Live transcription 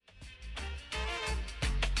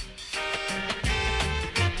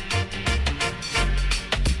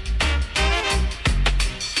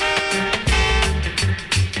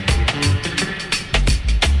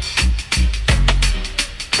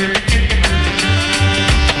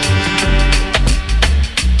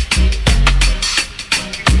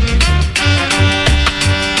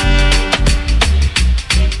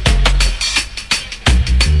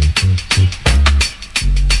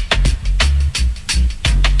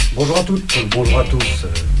Bonjour à toutes, bonjour à tous.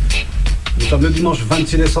 Nous sommes le dimanche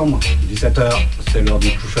 26 décembre, 17h. C'est l'heure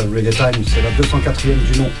du Crucial Reggae Time, c'est la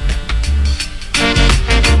 204e du nom.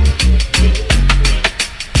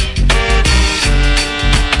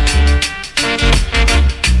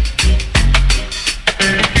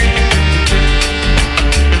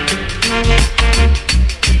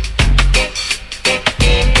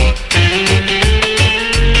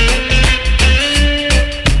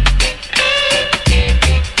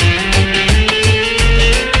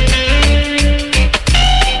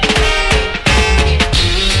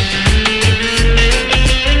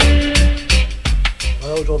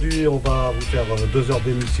 Aujourd'hui, on va vous faire 2 heures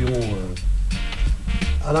d'émission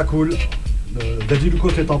à la cool. Daddy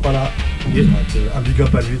Lucas n'étant pas là, un big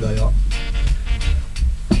up à lui d'ailleurs.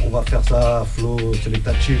 On va faire ça, Flo,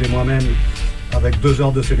 Selecta Chill et moi-même, avec 2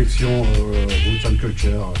 heures de sélection Roots and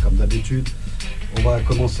Culture, comme d'habitude. On va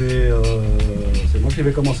commencer, c'est moi qui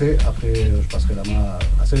vais commencer, après je passerai la main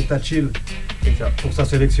à Selecta Chill pour sa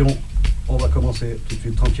sélection. On va commencer tout de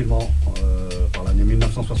suite tranquillement par l'année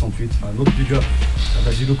 1968. Un autre big up à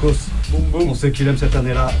Daddy Lucas. Boum, boum. On sait qu'il aime cette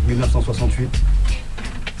année-là, 1968.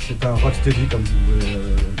 C'est un rocksteady comme vous pouvez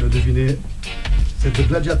le deviner. C'est The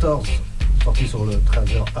Gladiators, sorti sur le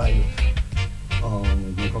Treasure Isle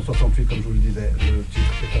donc en 68 comme je vous le disais. Le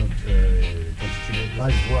titre est intitulé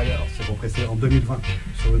Live Wire. C'est repressé en 2020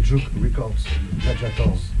 sur le Juke Records, The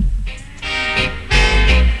Gladiators.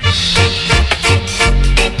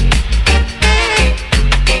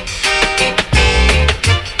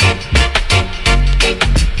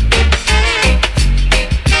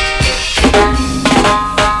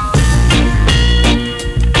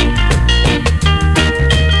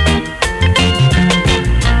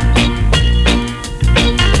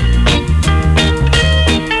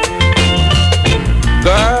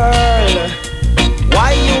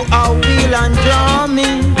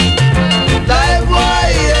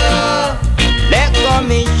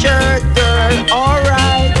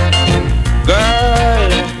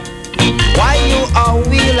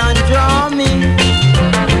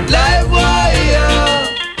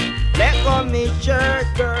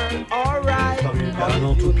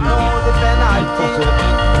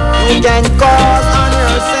 You can call on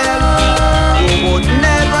yourself. You would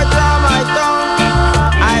never draw my tongue.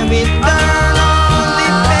 I will turn on the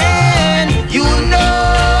pen. You know,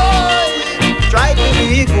 try to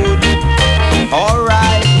be good.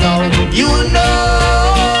 Alright now. You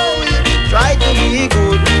know, try to be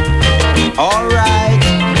good. Alright,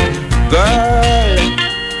 girl.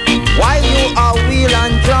 Why you are wheel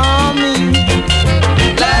and draw me?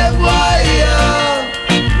 Like why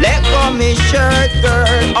let go me shirt,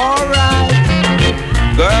 girl, alright.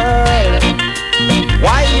 Girl,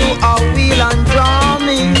 why you are wheel and draw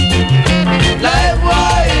me? Like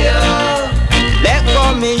why let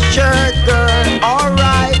go me shirt, girl,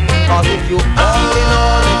 alright. Cause if you only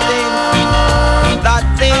know the things that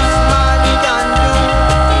this man can do,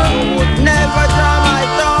 you would never draw my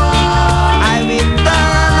tongue. I will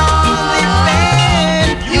turn on the pen.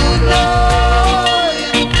 You know,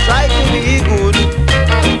 try to be good.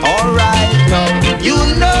 Alright now, you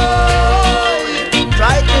know,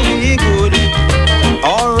 try to be good.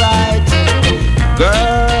 Alright,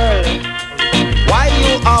 girl, why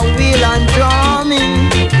you are wheel and draw me?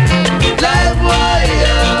 Like why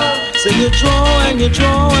so you draw and you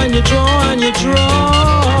draw and you draw and you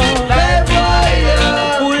draw. Like why you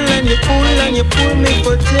pull and you pull and you pull me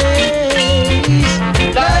for days.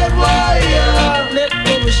 Like why let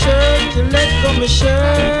go my shirt, you let go my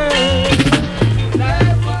shirt.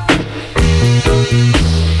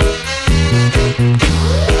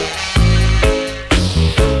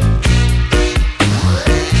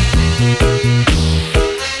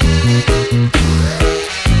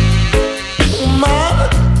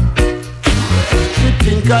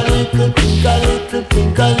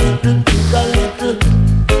 Think a little,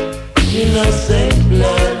 innocent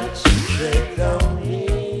blood straight down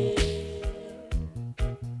here.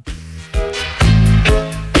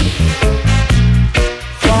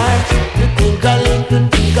 Fight, think a little,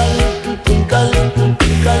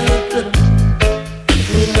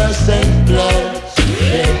 innocent blood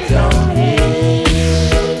straight down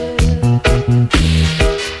here.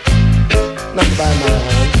 Not by my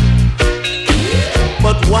hand.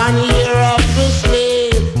 But 1 year after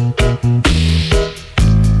slave,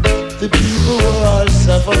 the people were all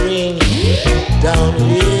suffering down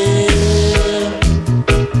here.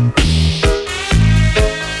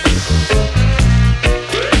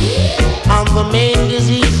 And the main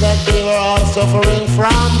disease that they were all suffering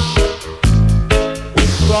from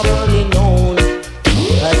was properly known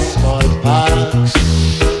as smallpox.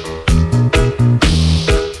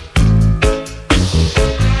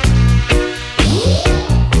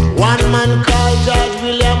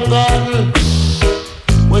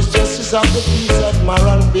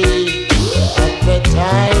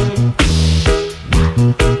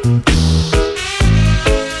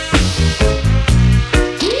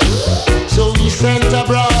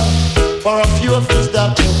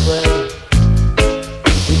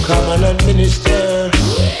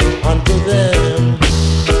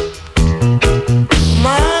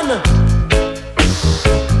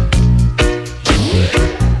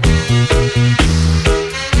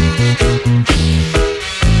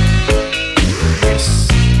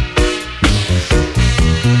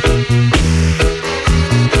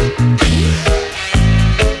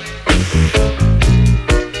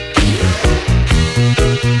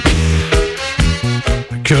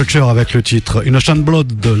 Culture avec le titre Innocent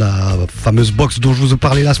Blood de la fameuse box dont je vous ai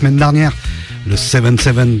parlé la semaine dernière, le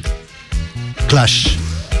 7-7 Clash.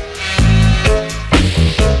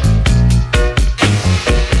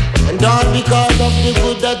 And all because of the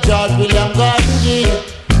good that George William Gordon did,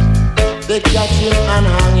 they catch him and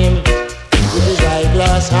hang him with his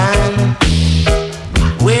eyeglass hand.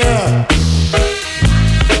 Where?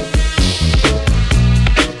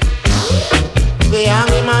 They hang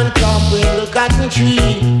him and camp in the cotton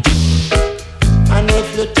tree. And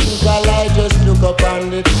if you think I lie, just look up on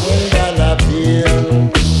the $10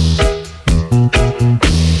 bill.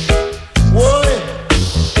 Boy,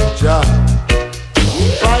 ja.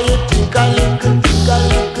 Why you think a little,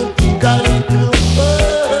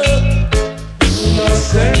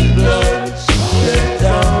 innocent blood shed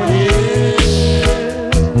down here.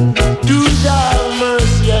 Do thou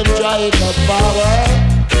mercy and try the power.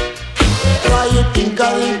 Why you think a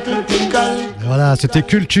little. Voilà, c'était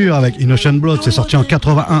Culture avec Innocent Blood, c'est sorti en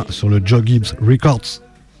 81 sur le Joe Gibbs Records.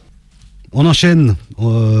 On enchaîne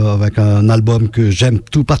avec un album que j'aime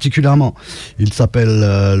tout particulièrement. Il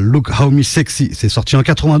s'appelle Look How Me Sexy. C'est sorti en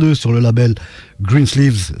 82 sur le label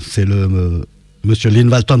Greensleeves. C'est le Monsieur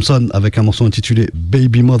Linval Thompson avec un morceau intitulé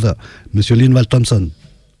Baby Mother. Monsieur Linval Thompson.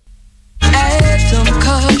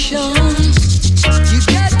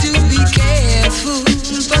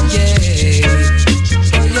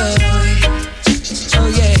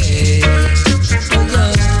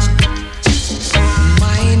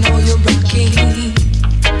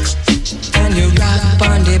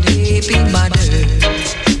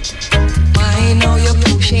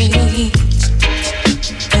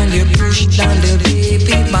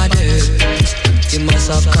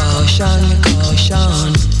 Of caution,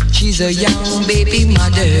 caution, she's a young baby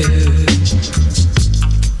mother.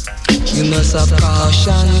 You must have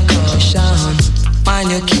caution, caution,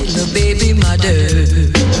 mind you kill the baby mother.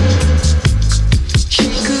 She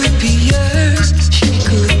could be yours, she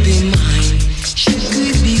could be mine, she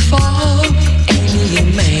could be for any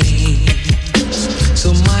man.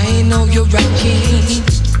 So mind how you're rocking,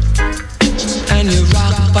 and you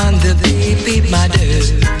rock on the baby mother.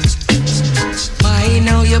 I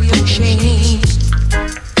know you're pushing,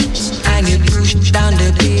 and you push down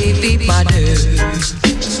the baby mother.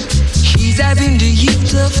 She's having the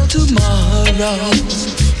heat of tomorrow.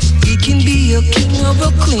 He can be a king or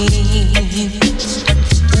a queen.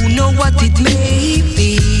 Who know what it may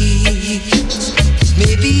be?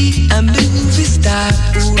 Maybe a movie star.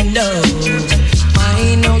 Who knows?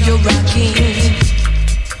 I know you're rocking,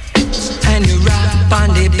 and you rock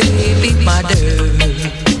on the baby mother.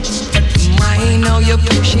 I know you're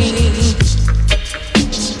pushing,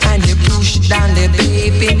 and you push down the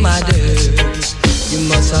baby mother. You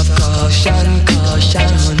must have caution,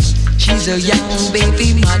 caution, she's a young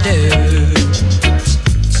baby mother.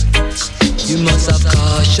 You must have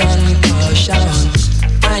caution, caution,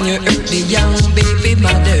 and you hurt the young baby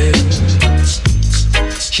mother.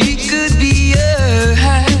 She could be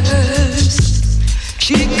yours,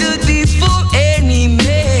 she could be for any man.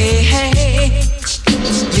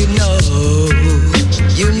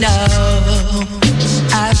 You know,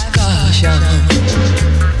 have caution.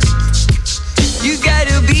 You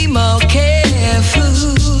gotta be more careful.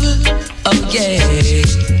 Oh yeah,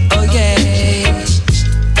 oh yeah,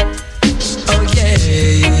 oh yeah,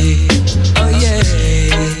 oh yeah.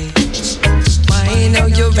 I know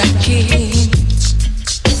you're rocking,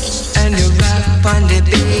 and you rock on the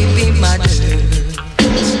baby mother.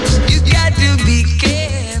 You got to be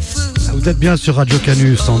careful. Vous êtes bien sur Radio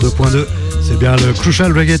Canu 102.2. C'est bien le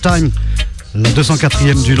Crucial Reggae Time, la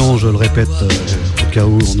 204e du nom, je le répète, au cas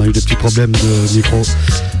où on a eu des petits problèmes de micro.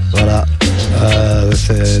 Voilà,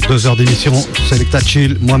 c'est 2 heures d'émission, Selecta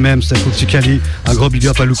Chill, moi-même, c'est Fouti Kali, un gros big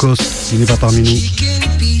up à Lucas, qui n'est pas parmi nous.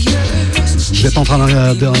 Vous êtes en train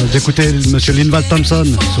d'écouter Monsieur Linval Thompson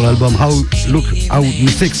sur l'album Look How Me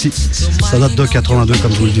Sexy. Ça date de 82,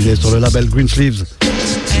 comme je vous le disais, sur le label Greensleeves.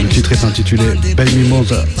 Le titre est intitulé Baby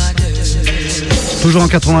Mother. Toujours en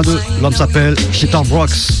 82, l'homme s'appelle Peter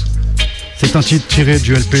Brooks. C'est un titre tiré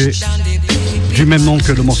du LP du même nom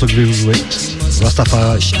que le morceau que je vais vous jouer,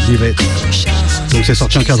 Rastafari Live It. Donc c'est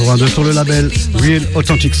sorti en 82 sur le label Real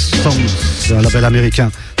Authentic Sounds. C'est un label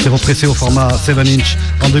américain. C'est repressé au format 7 inch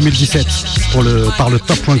en 2017 par le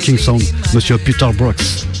Top Ranking Sound, Monsieur Peter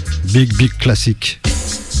Brooks. Big classique.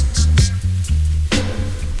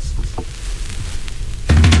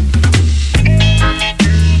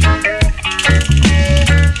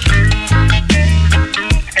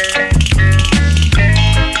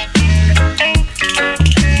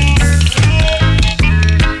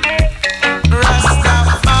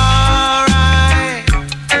 Rastafari,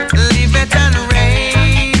 live it and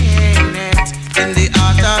reign.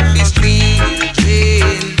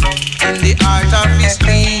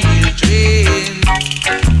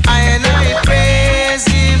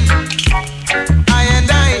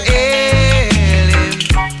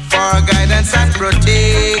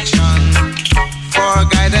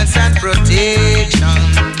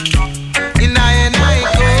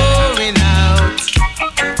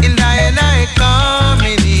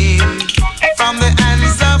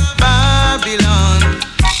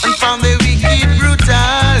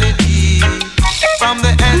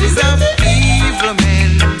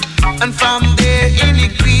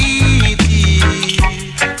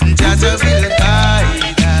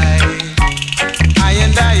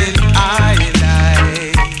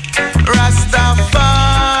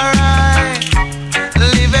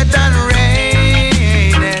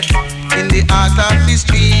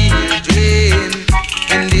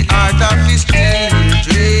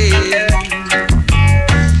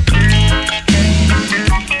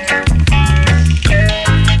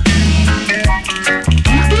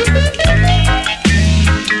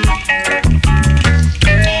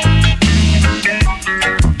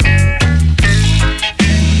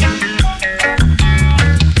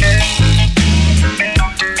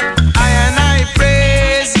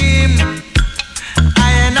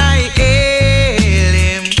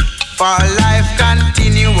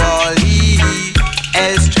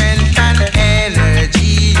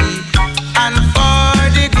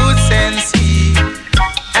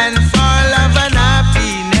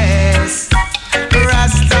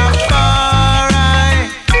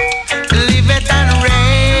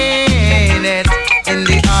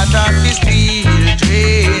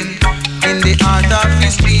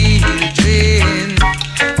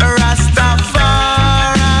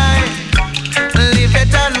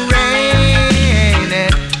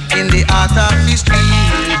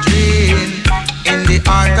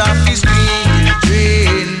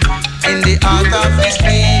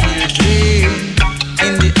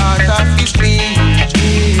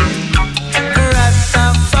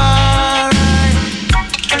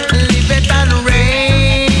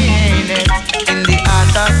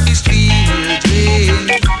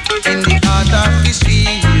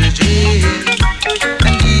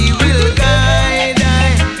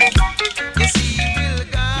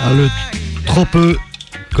 Le trop peu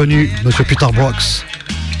connu Monsieur Peter Brox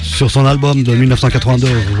sur son album de 1982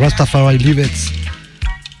 Rastafari Live It,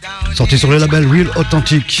 sorti sur le label Real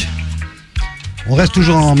Authentic. On reste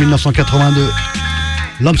toujours en 1982.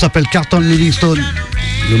 L'homme s'appelle Carlton Livingstone.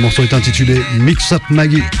 Le morceau est intitulé Mix Up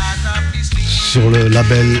Maggie sur le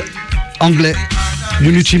label anglais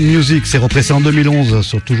Unity Music. C'est repressé en 2011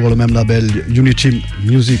 sur toujours le même label Unity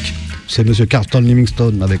Music. C'est Monsieur Carlton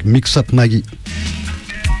Livingstone avec Mix Up Maggie.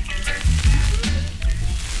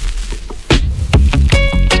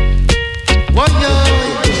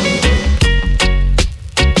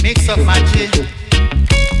 Mix up magic,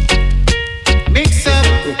 mix up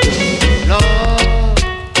love,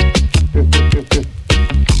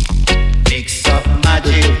 mix up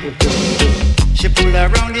magic. She pull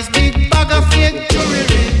around this big bag of fake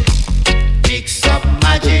jewelry. Mix up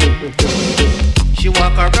magic. She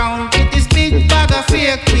walk around with this big bag of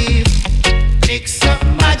fake weave. Mix up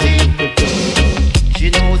magic. She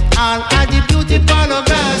knows all of the beauty parlor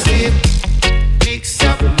gossip. Mix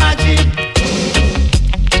up magic.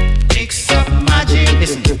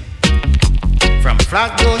 Listen, from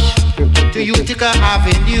Flatbush to Utica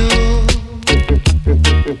Avenue,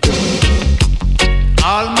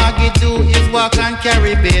 all Maggie do is walk and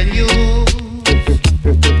carry news.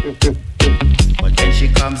 But when she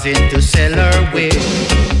comes in to sell her wig,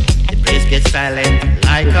 the place gets silent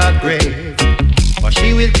like a grave. For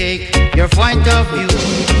she will take your point of view,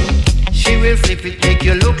 she will flip it, make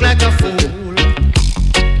you look like a fool.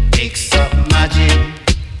 Mix up magic.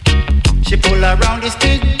 She pull around this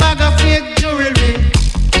big bag of fake jewelry.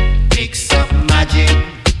 Mix up magic.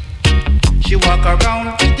 She walk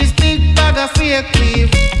around with this big bag of fake weave.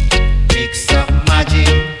 Mix up magic.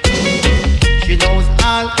 She knows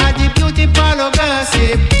all of the beauty parlor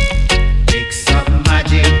gossip. Mix up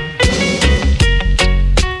magic.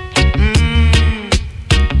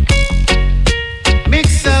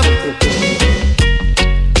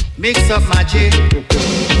 Mix up magic.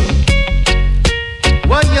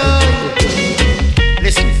 Whoa, yo.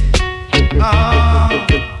 Listen.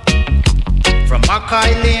 From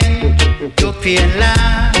Mackay Lane to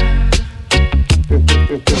Pineland,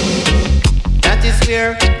 that is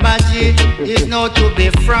where magic is now to be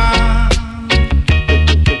found.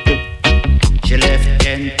 She left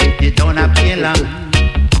and picked it down at Pineland.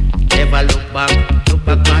 Never look back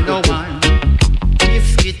on no one.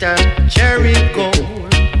 If it a cherry gold,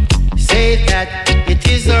 say that it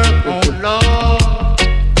is her own law.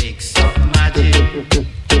 Mix up magic.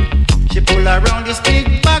 She pull around this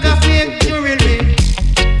big bag of fake jewelry.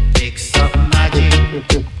 Mix up magic.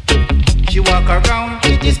 She walk around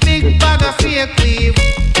with this big bag of fake weave.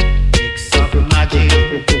 Mix up magic.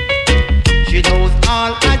 She knows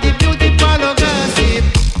all of the beauty parlor gossip.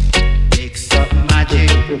 Mix up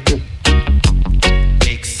magic.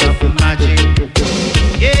 Mix up magic.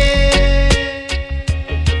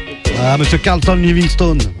 Ah, Monsieur Carlton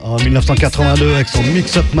Livingstone en 1982 avec son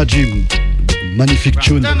Mix Up Magic, magnifique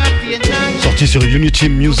tune, sorti sur Unity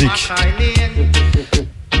Music.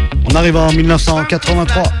 On arrive en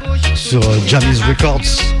 1983 sur Jammy's Records.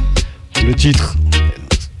 Le titre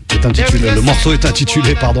est intitulé, le morceau est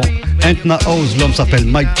intitulé, Ain't Na House. L'homme s'appelle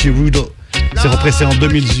Mighty Rudo. C'est repressé en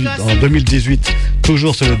 2018,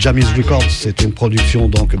 toujours sur le Jammy's Records. C'est une production,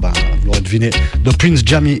 donc, vous l'aurez deviné, de Prince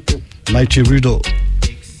Jammy, Mighty Rudo.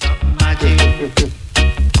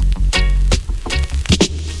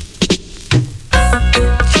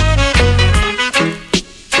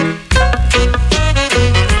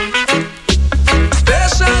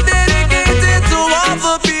 Special dedicated to all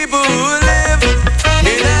the people who live in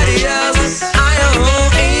the house. I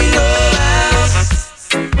own ain't no house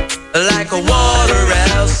like a water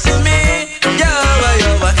house to me. Yo,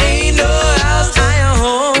 ain't no house I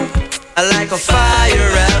own like a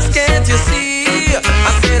firehouse. Can't you see?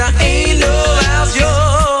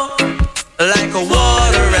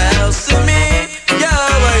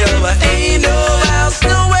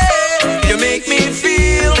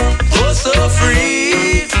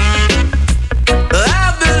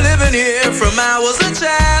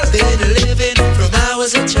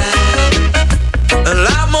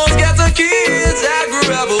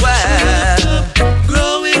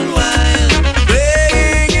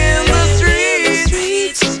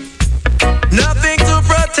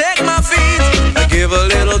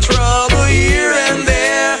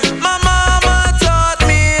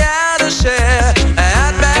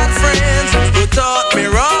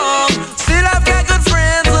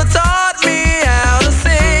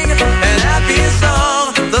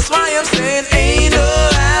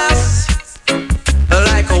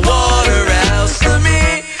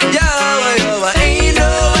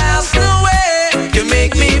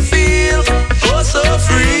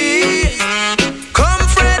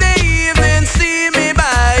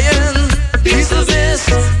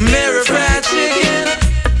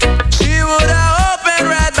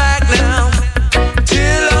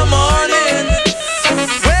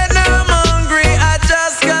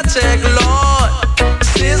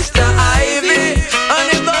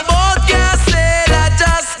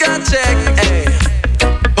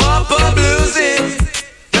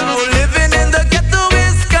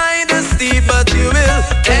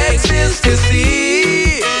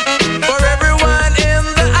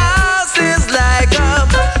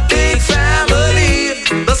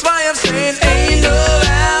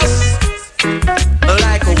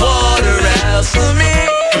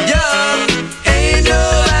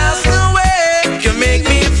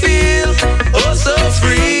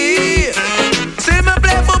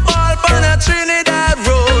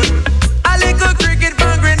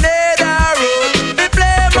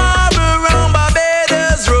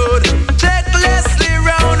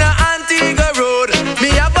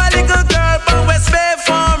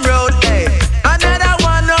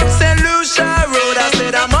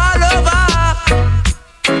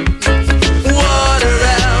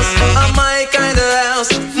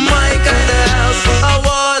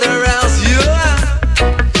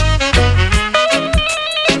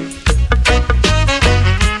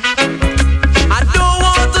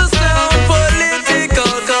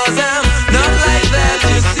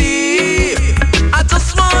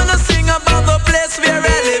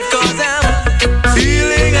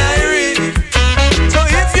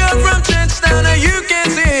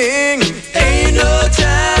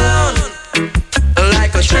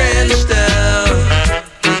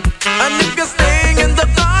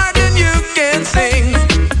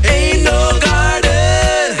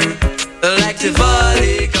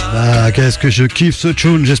 qu'est-ce que je kiffe ce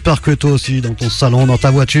tune. J'espère que toi aussi, dans ton salon, dans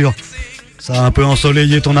ta voiture, ça a un peu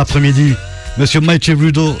ensoleillé ton après-midi. Monsieur Mighty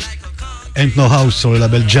Rudo, Ain't No House sur le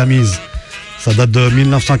label Jammies. Ça date de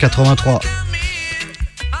 1983.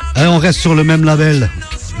 Et on reste sur le même label,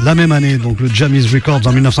 la même année, donc le Jammies Records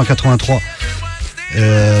en 1983.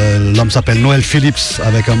 L'homme s'appelle Noel Phillips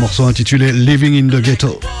avec un morceau intitulé Living in the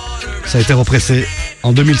Ghetto. Ça a été repressé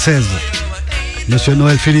en 2016. Monsieur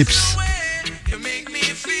Noel Phillips.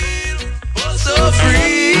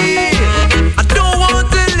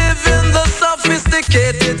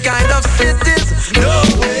 Sophisticated kind of cities, no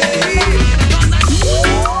way.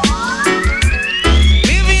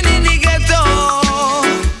 Living in the ghetto,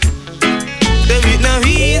 there is no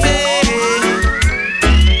easy,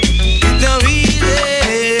 it's no easy.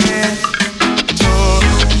 Oh,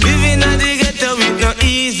 living in the ghetto is no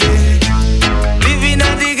easy. Living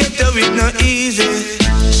in the ghetto is no easy.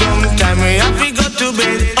 Sometimes we have to go to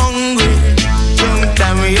bed hungry.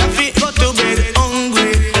 Sometimes we have to go to bed hungry.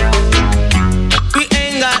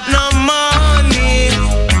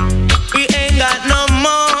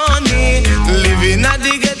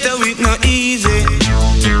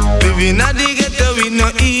 Living at the ghetto is no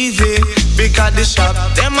easy, because the shop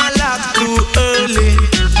them a lock too early.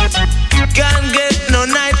 Can't get no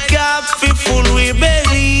night coffee full with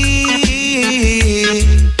belly.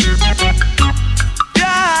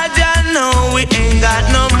 Jah know we ain't got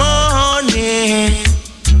no money.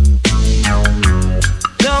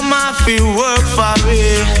 Some have to work for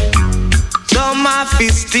it, some have to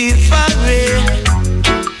steal for it,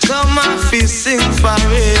 some have to sing for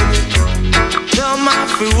it. Some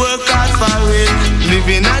have to work hard for it.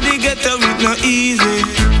 Living at the ghetto is no easy.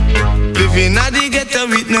 Living at the ghetto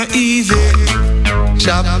is no easy.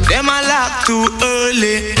 Shop them a lock too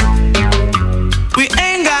early. We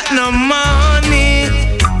ain't got no money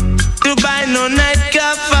to buy no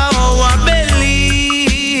nightcap for our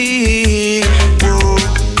belly. Whoa.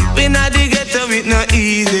 Living at the ghetto is no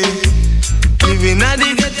easy. Living at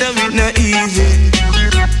the ghetto is no easy.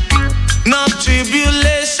 No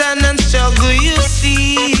tribulation and struggle you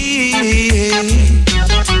see.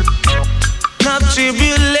 No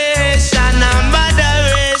tribulation and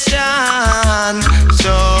moderation.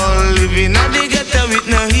 So living at the ghetto with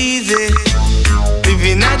no easy.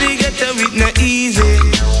 Living at the ghetto with no easy.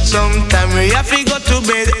 Sometimes we have to go to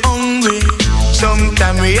bed hungry.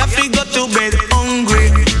 Sometimes we have to go to bed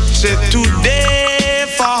hungry. Say today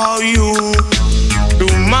for you,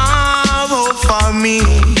 tomorrow for me.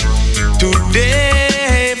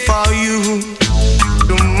 Today for you,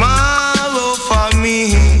 tomorrow for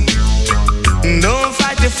me. Don't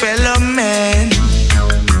fight your fellow man.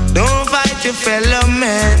 Don't fight your fellow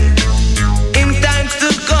man. In times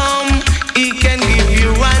to come, he can give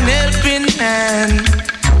you an helping hand.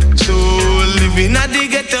 So living at the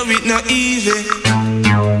ghetto with no easy.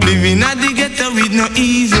 Living at the ghetto with no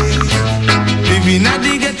easy. Living at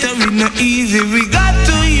the ghetto with no easy. We got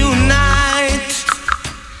to unite.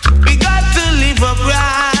 Live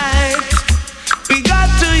upright. We got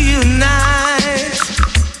to unite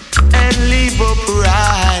and live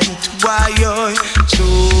upright. Why yo? So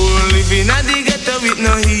living at the ghetto with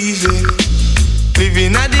no easy.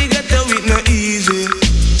 Living at the ghetto with no easy.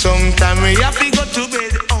 Sometimes we have to go to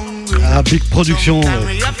bed hungry. Ah, big production,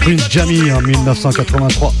 Prince Jammy en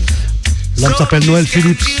 1983. L'homme s'appelle Noel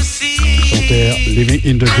Phillips. Chanteur Living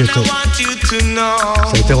in the Ghetto.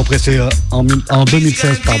 Ça a été repressé en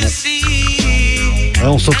 2016, pardon.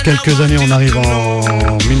 On saute quelques années, on arrive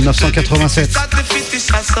en 1987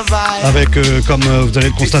 avec, comme vous allez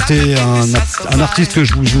le constater, un artiste que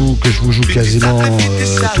je vous joue quasiment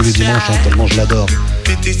tous les dimanches, hein, tellement je l'adore.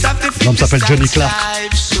 L'homme s'appelle Johnny Clark.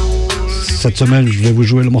 Cette semaine, je vais vous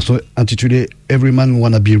jouer le morceau intitulé Every Man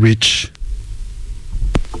Wanna Be Rich.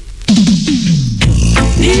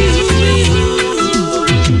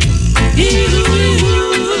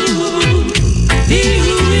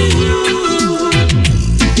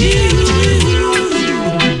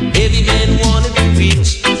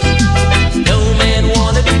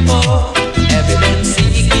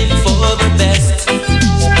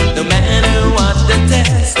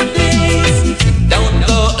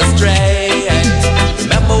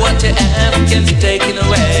 Taken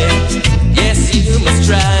away.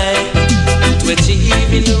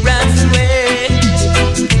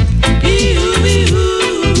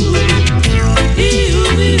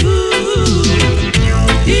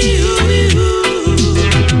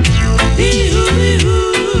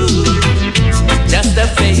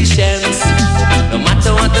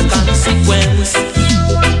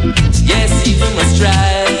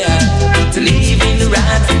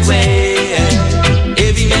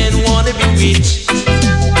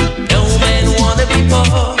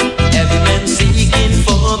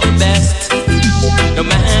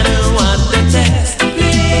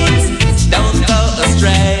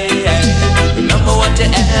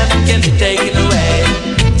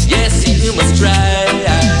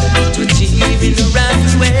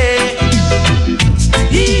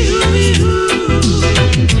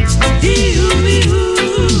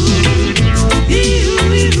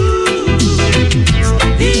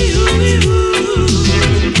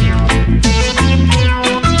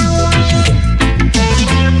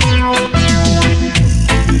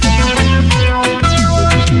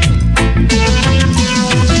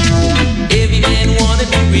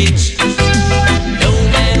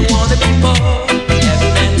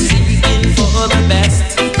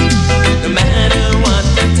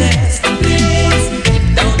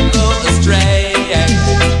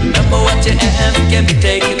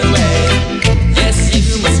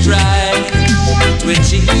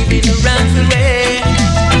 way.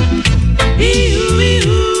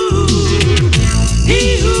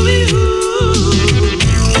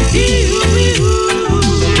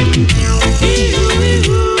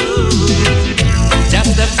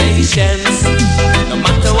 Just the patience, no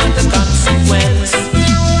matter what the consequence.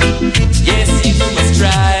 Yes, you must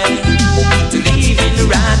try to live in the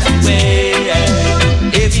right way.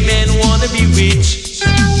 Every man wanna be rich,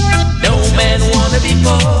 no man wanna be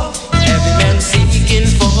poor. Every man seeking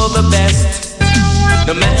for the best,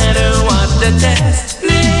 no matter what the test.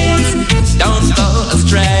 Please don't go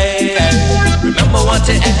astray. Remember what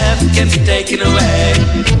you have can be taken away.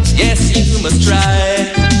 Yes, you must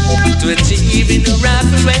try to achieve in the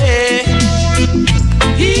right way.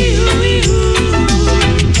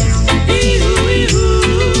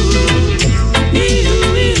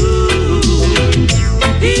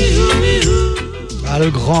 Ah, le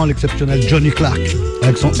grand, l'exceptionnel Johnny Clark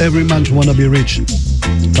avec son Every Man's Wanna Be Rich.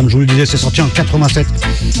 Comme je vous le disais, c'est sorti en 87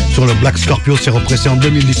 sur le Black Scorpio, c'est repressé en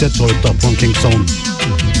 2017 sur le Top Ranking Sound.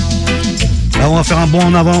 Alors on va faire un bond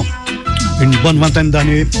en avant, une bonne vingtaine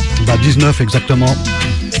d'années, 19 exactement.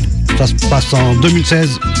 Ça se passe en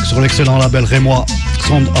 2016 sur l'excellent label rémois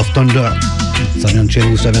Sound of Thunder. Ça vient de chez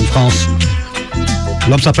nous, ça vient de France.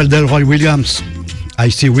 L'homme s'appelle Delroy Williams. I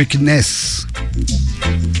See Wickedness.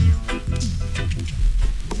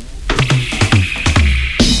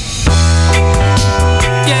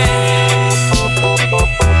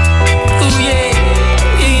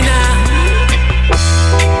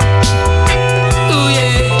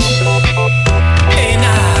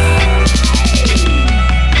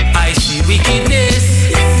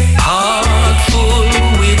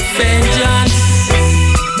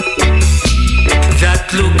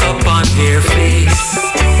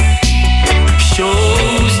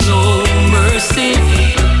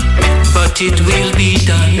 It will be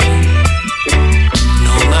done.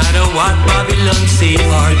 No matter what Babylon say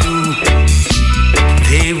or do,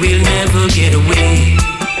 they will never get away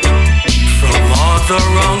from all the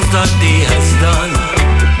wrongs that they has done.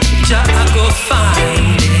 Jah go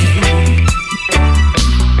find them,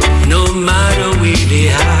 no matter where they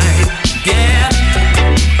hide. Yeah,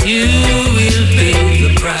 you will pay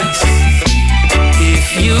the price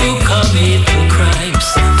if you commit the crimes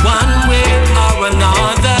one way or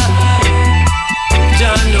another.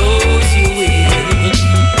 Jah knows you will.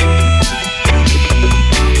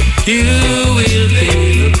 You will pay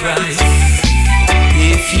the price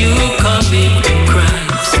if you commit the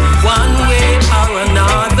crimes one way or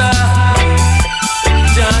another.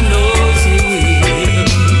 Jah knows you will.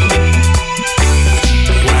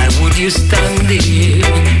 Why would you stand there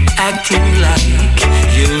acting like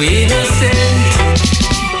you're innocent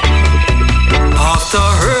after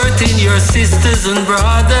hurting your sisters and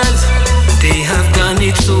brothers? They have done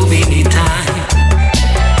it so many times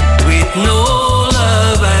with no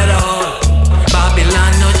love at all.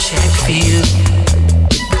 Babylon no check field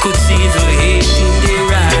could see the hate in their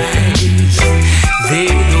eyes. They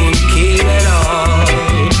don't care at all.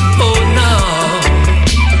 Oh no,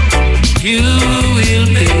 you will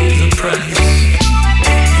pay the price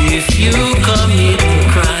if you commit the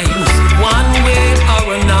crimes one way or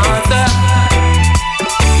another.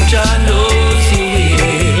 Jah knows you will.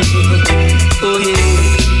 Oh yeah,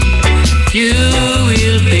 you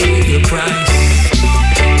will pay the price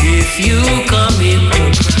if you commit the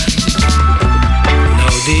crime.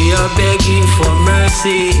 Now they are begging for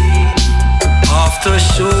mercy after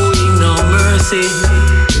showing no mercy.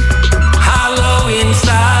 Hollow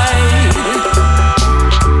inside,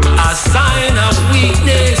 a sign of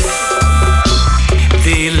weakness.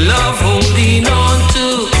 They love holding on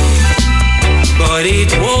to, but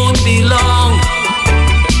it won't be long.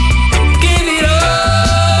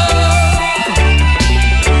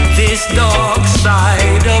 Dark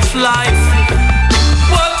side of life,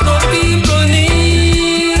 what the people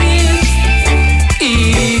need,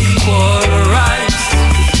 equal rights.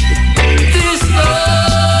 This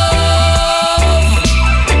love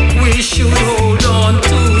we should hold on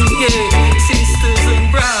to, yeah, sisters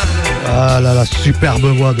and brothers. Ah là la superbe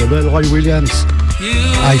voix de Delroy Williams.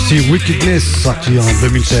 I See Wickedness, sorti en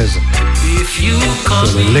 2016 sur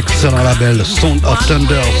l'excellent label Sound of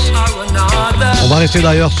Thunders. On va rester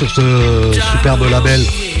d'ailleurs sur ce superbe label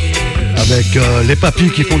avec les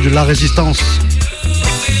papis qui font de la résistance,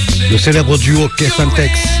 le célèbre duo Keith and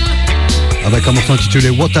Tex avec un morceau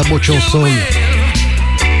intitulé What About Your Soul.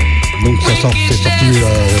 Donc c'est sorti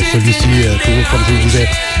celui-ci toujours comme je vous disais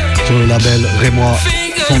sur le label rémois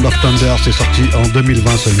Sound of Thunder. C'est sorti en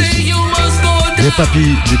 2020 celui-ci. Les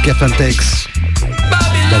papis du Keith and Tex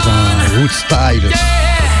dans un root style.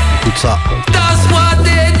 Écoute ça. That's what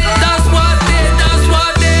they done.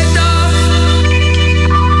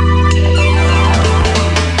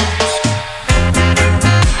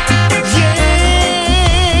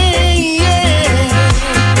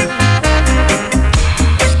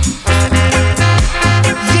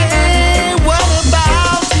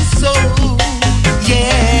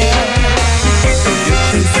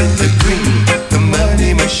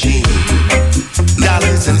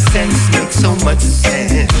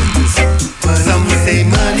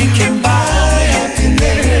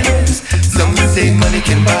 say money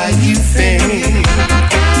can buy you fame.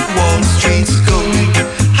 Wall Street's going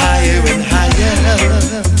higher and higher.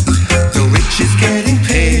 The rich is getting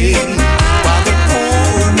paid, while the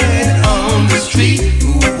poor man on the street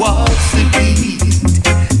who walks the beat,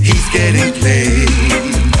 he's getting played.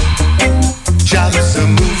 Jobs are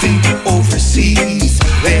moving overseas.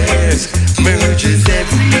 There's mergers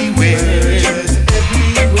everywhere.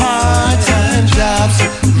 Part-time jobs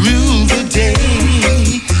rule the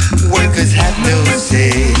day. Workers have no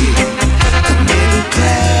say. The middle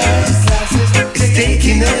class is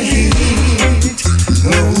taking a hit.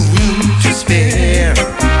 No room to spare.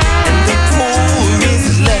 And the poor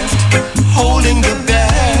is left holding the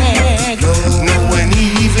bag. No one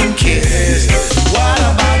even cares. What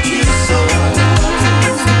about your soul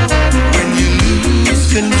when you lose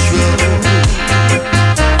control?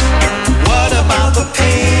 What about the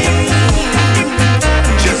pain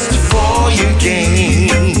just for your gain?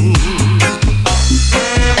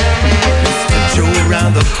 Mr. Joe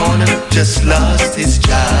around the corner just lost his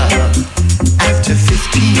job after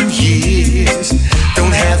 15 years.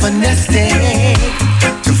 Don't have a nest egg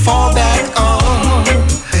to fall back on.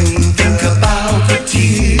 Think about the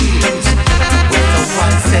tears with a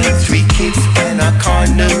wife and 3 kids and a car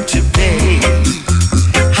note to pay.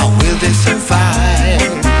 How will they survive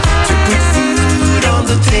to put food on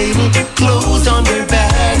the table, clothes on their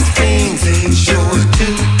backs? Things ain't sure to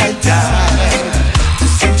die. The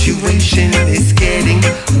situation is getting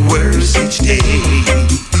worse each day.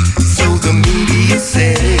 So the media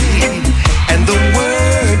say, and the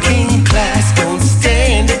working class don't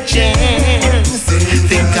stand a chance.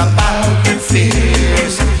 Think about their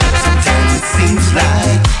fears. Sometimes it seems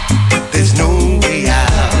like there's no way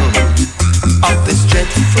out of this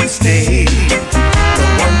dreadful state. No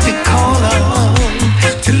one to call on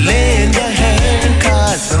to lend a hand,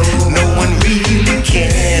 'cause no one really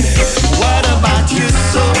can. What about your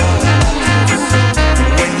soul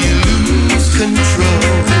when you lose control?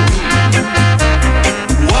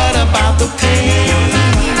 What about the pain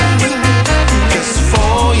just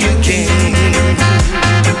for your gain?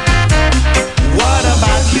 What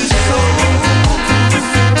about your soul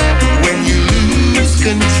when you lose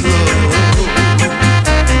control?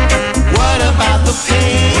 What about the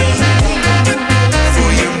pain for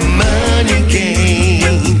your money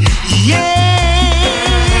gain?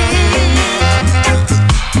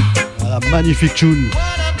 Voilà, magnifique tune.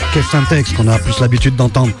 Kev Syntex qu'on a plus l'habitude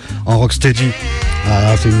d'entendre en rocksteady.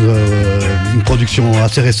 Voilà, c'est une production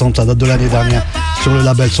assez récente, ça date de l'année dernière sur le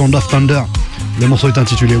label Sound of Thunder. Le morceau est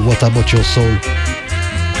intitulé What About Your Soul.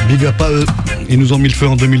 Big up à eux, ils nous ont mis le feu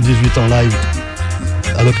en 2018 en live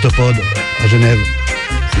à l'Octopode à Genève.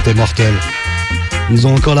 C'était mortel. Ils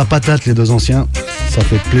ont encore la patate, les deux anciens. Ça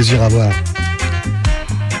fait plaisir à voir.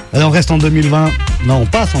 Allez, on reste en 2020. Non, on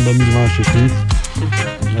passe en 2020, je sais plus.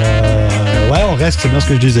 Ouais, on reste, c'est bien ce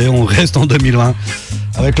que je disais. On reste en 2020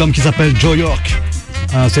 avec l'homme qui s'appelle Joe York.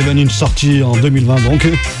 Un 7-inch sorti en 2020, donc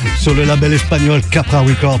sur le label espagnol Capra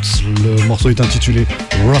Records. Le morceau est intitulé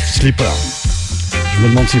Rough Sleeper. Je me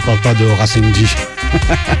demande s'il parle pas de Racing D.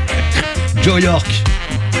 Joe York.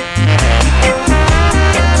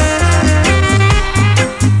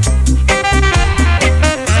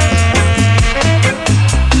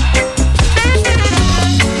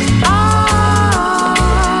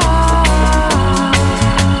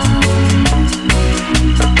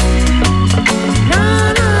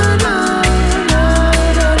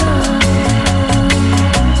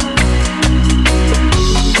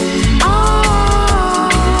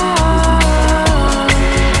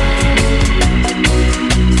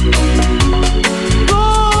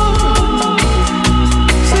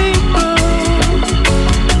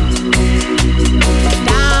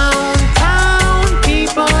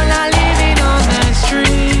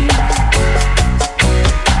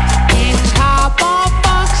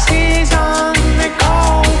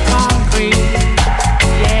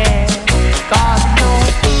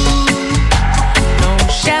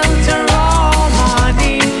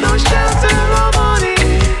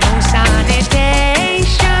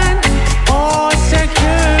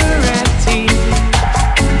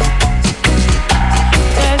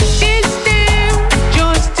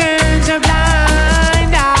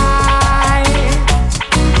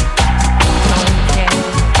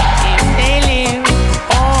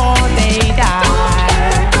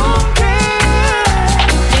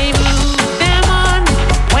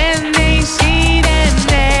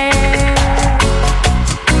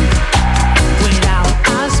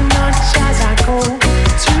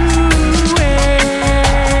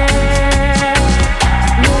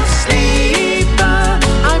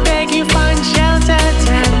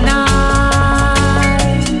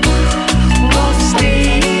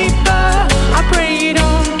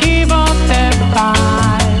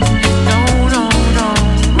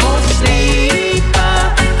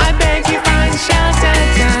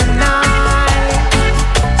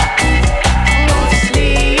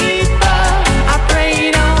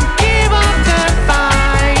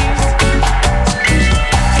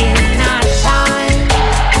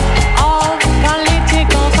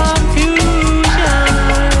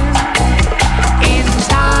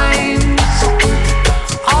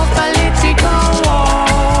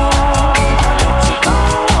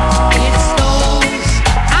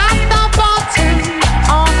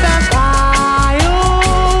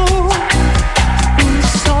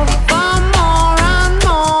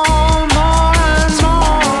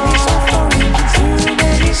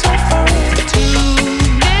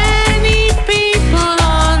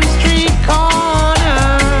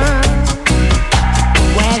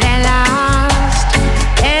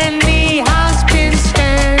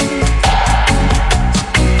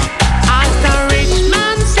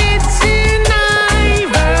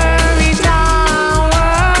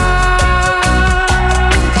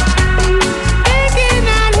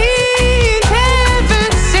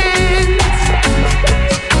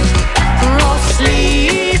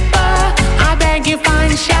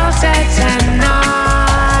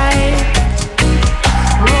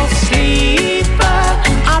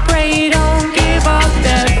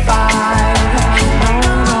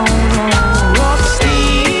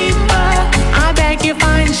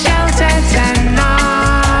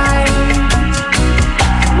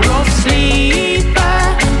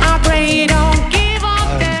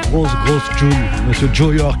 June, Monsieur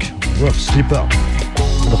Joe York, Rough Sleeper,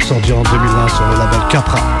 leur sortir en 2001 sur le label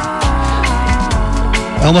Capra.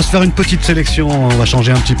 Alors on va se faire une petite sélection, on va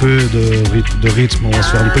changer un petit peu de rythme, on va se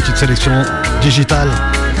faire une petite sélection digitale.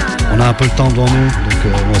 On a un peu le temps devant nous, donc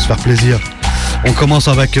on va se faire plaisir. On commence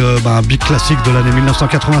avec un big classique de l'année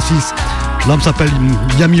 1986. L'homme s'appelle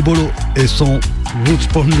Yami Bolo et son Roots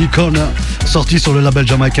Pon Me Corner, sorti sur le label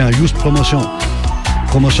jamaïcain Youth Promotion.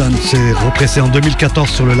 C'est repressé en 2014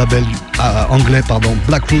 sur le label anglais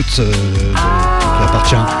Black Roots qui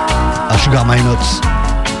appartient à Sugar My Notes.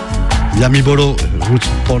 Yami Bolo, Roots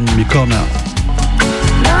Pon Me Corner.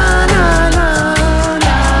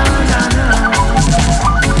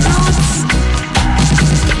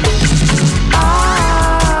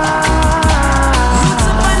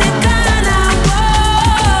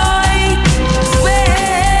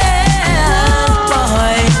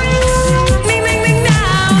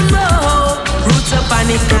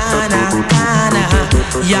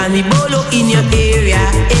 Yami Bolo in your area.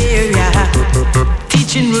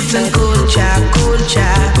 Teaching roots and culture.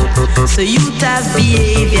 So youth have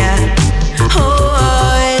behavior. Oh,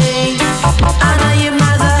 honor your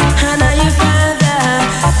mother, honor your father.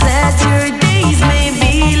 That your days may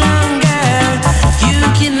be longer. You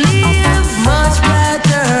can live much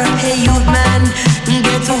better. Hey, youth man,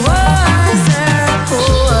 get wiser.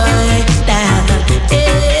 Oh,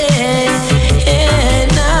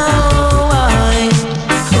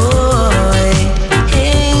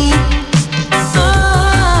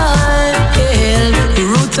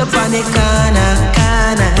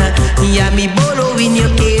 Yami Bolo in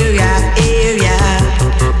your area.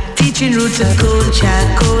 Teaching roots and culture.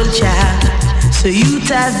 So youth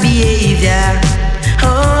have behavior.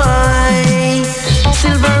 Oh,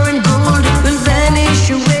 silver and gold will vanish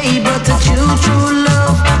away, but the true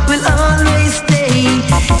love will always stay.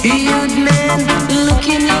 Youth man, look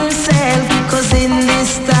in yourself, 'cause in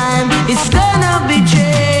this time it's gonna be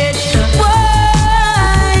changed.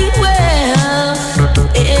 Why? Well,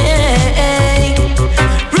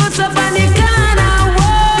 roots up on the corner,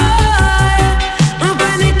 why? Up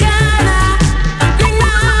on the corner, bring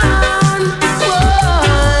down,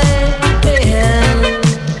 why?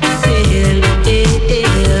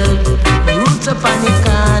 Roots up on the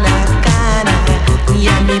corner,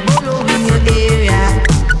 Yami Bolo in your area.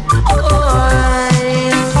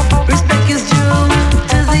 Respect is due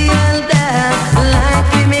to the elder, like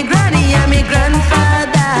with me granny and me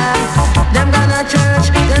grandfather. Them gonna church,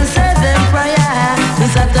 then say them prayer. We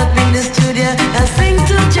sat up in the studio and sing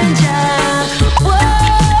to Jaja.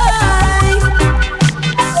 Why?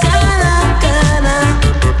 Ghana,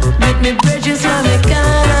 make me bridges from me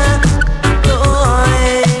Ghana.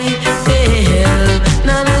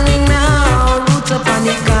 Now, roots up on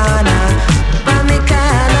the corner, on the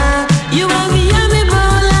corner. You want me, Yami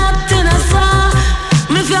Bolo, till I saw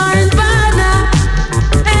me foreign partner.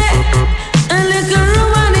 Hey, and little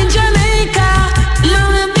woman in Jamaica,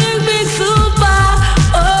 love a big super.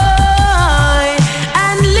 Oh,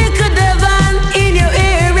 and little Devon in your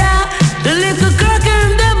area, little cracker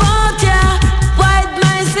in the boat, yeah. White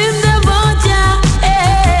mice in the boat, yeah.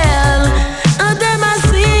 Hell, and them a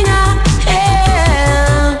singer,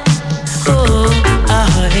 hell. Oh,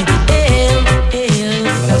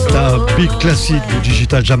 Voilà, c'était un big classique du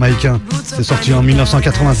digital jamaïcain. C'est sorti en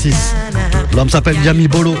 1986. L'homme s'appelle Yami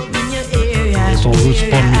Bolo et son Roots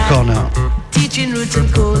Pon Me Corner. teaching roots and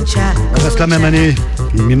culture. On reste la même année,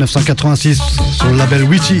 1986, sur le label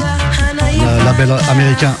Witchy, le label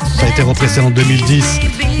américain. Ça a été repressé en 2010.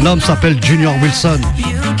 L'homme s'appelle Junior Wilson,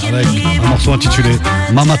 avec un morceau intitulé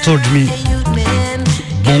Mama Told Me.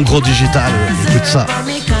 Bon gros digital, écoute ça.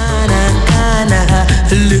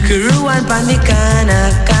 Look around pan the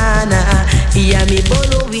kana, Yami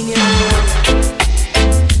Bolo in your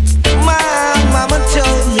Mama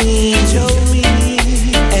told me,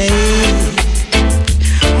 hey.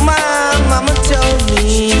 Mama told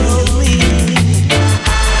me,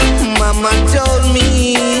 Mama told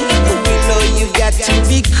me, Willow, you got to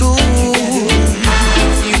be cool.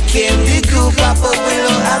 You can't be cool, Papa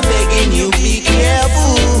Willow, I'm begging you, be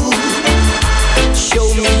careful.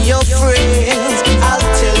 Show me your friends, I'll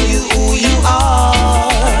tell you who you are.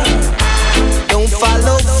 Don't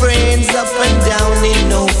follow friends up and down in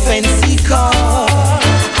no fancy car.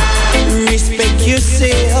 Respect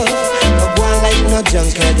yourself, a boy like no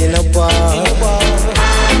drunkard in a bar.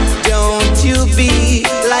 Don't you be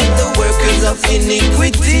like the workers of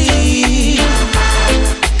iniquity,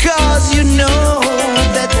 'cause you know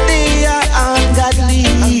that they are ungodly.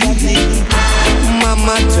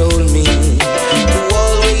 Mama told me to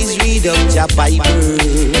always read up your Bible.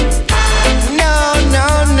 No,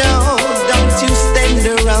 don't you stand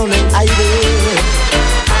around and idle.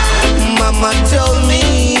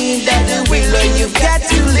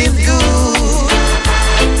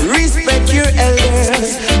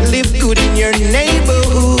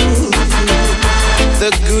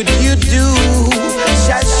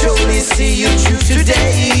 see you through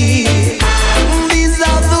today. These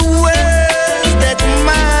are the words that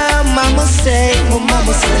my mama say. My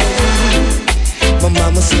mama say. My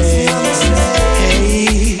mama say.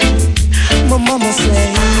 Hey. My mama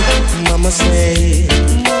say. Mama say.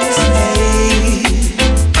 Mama say.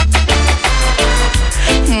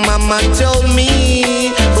 Mama told me,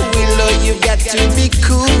 Willow, you got to be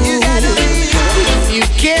cool. If you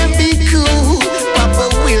can't be cool, Papa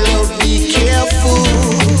Willow, be careful.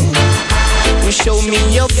 Show me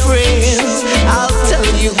your friends, I'll tell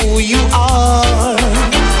you who you are.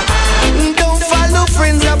 Don't follow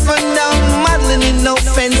friends up and down, modeling in no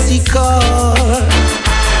fancy car.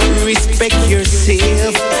 Respect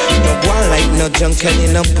yourself, no one like no junkie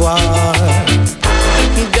in a bar.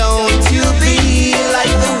 Don't you be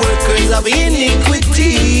like the workers of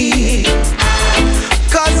iniquity,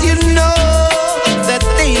 'cause you know that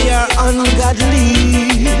they are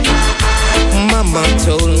ungodly. Mama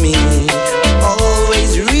told me,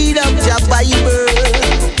 always read up your Bible.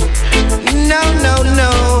 No, no,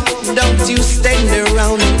 no, don't you stand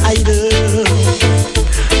around and idle.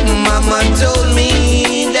 Mama told me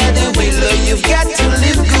that Willow, you've got to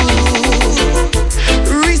live good.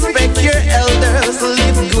 Respect your elders,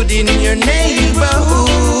 live good in your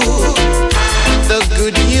neighborhood. The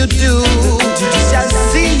good you do shall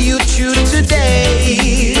see you through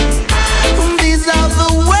today. These are the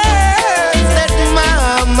words that my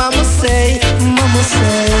mama say. Mama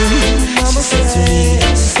say, mama say,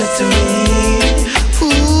 say to me,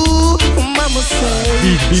 ooh, mama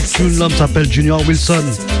say. Big tune, l'homme s'appelle Junior Wilson.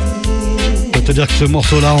 Je peux te dire que ce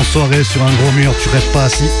morceau-là en soirée sur un gros mur, tu restes pas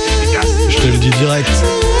assis. Je te le dis direct.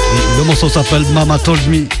 Le morceau s'appelle Mama Told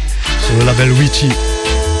Me sur le label Witchy.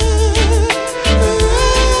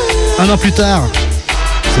 Un an plus tard,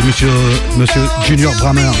 c'est monsieur Junior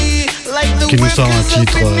Brammer qui nous sort un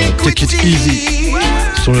titre Take It Easy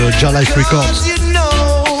sur le Jah Life Records.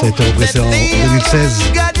 Ça a été repressé en 2016.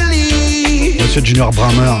 Monsieur Junior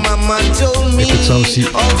Brammer, écoute ça aussi.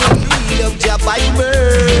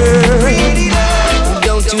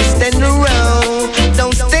 Don't you stand around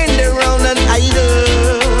and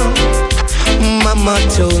idle. Mama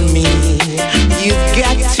told me you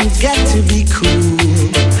got to be cool.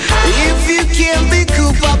 If you can't be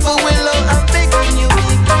cool, Papa Willow, I'm begging you.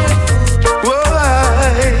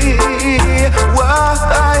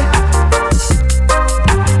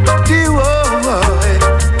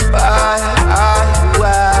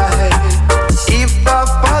 If I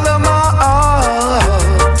follow my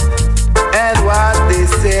heart and what they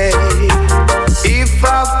say, if I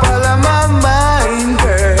follow my mind,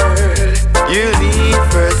 girl, you need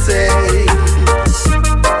first say,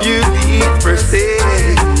 you need first say,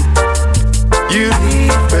 you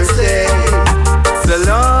need first say. It's a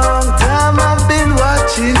long time I've been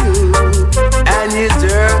watching you and your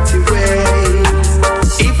dirty ways.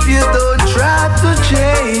 If you don't try to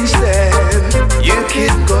change them, you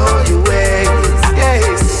can go your ways.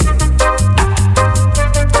 Yes.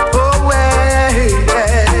 Oh, way,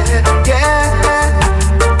 yeah.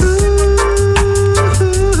 Ooh.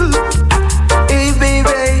 Hey,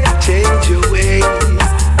 baby, change your ways.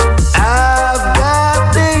 I've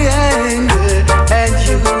got the anger and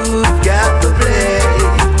you've got the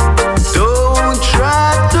blame. Don't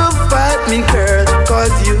try to fight me, girl,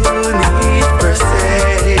 'cause you need first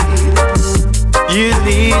aid. You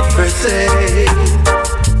need first aid.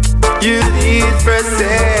 You need first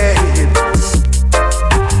aid.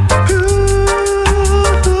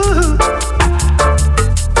 Ooh.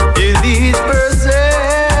 You need first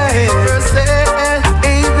aid. First aid.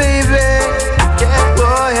 Hey, baby. Yeah,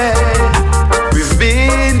 boy, yeah. We've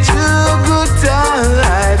been through good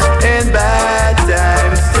times and bad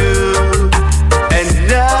times too. And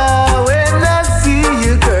now when I see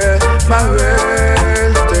you, girl, my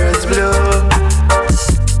world turns blue.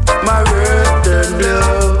 My world turns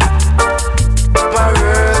blue. My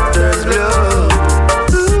world turns blue.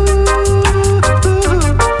 Ooh,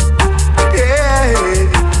 yeah,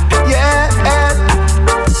 yeah.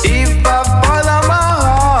 If I follow my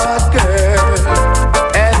heart, girl,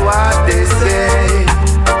 and what they say,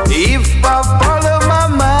 if I follow my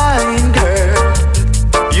mind, girl,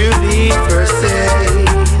 you need first aid.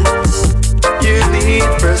 You need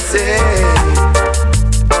first aid.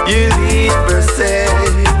 You need first aid.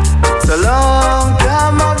 So long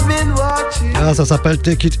time I've been watching. Ah, ça s'appelle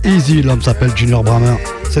Take It Easy, l'homme s'appelle Junior Brammer.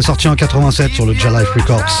 C'est sorti en 87 sur le Jah Life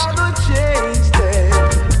Records.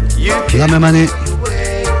 La même année,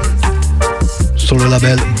 sur le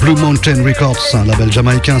label Blue Mountain Records, un label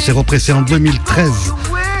jamaïcain, c'est repressé en 2013.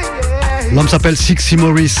 L'homme s'appelle Sixy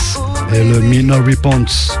Morris et le Minor Repons,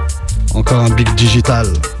 encore un big digital.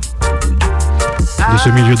 de ce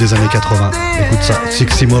milieu des années 80. Écoute ça,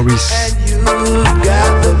 Sixy Morris.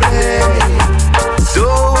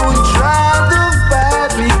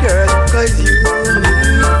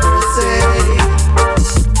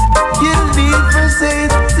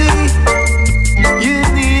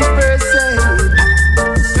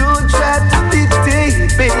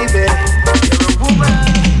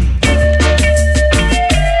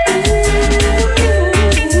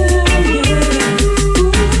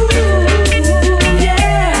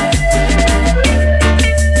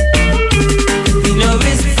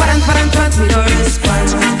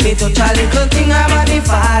 Touch a little thing about the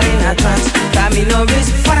fall in a trance. That me no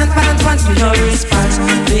response, me no response.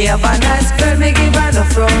 Me have a nice girl, me give her no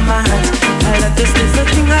romance. I love this little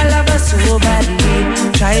thing, I love her so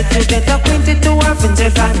badly. Try to get acquainted to her friends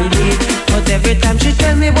and family, but every time she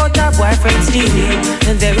tell me about her boyfriend stealing.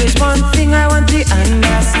 And there is one thing I want to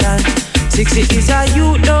understand. 60 is a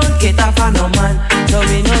you don't get off on no man. So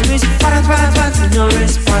me no response, me no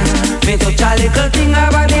response. Me touch a little thing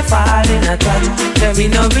about the fall in a trance. There me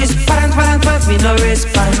no response, me no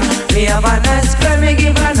response. Me have a nice girl, me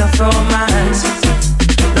give her no romance.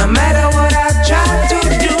 No matter what I try to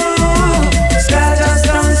do, this girl just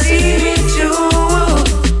don't see me through.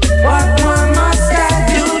 What more must I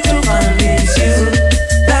do to convince you?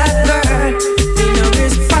 That girl, me no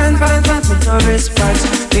response, me no response.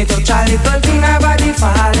 Me touch a little thing about the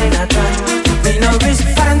fall in a trance. Me no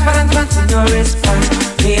response, me no response.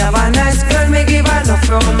 Me have a nice girl, me give her no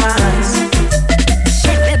romance.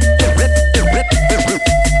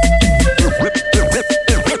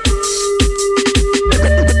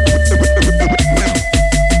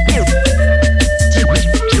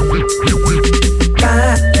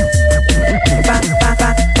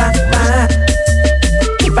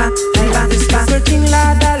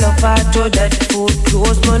 That food,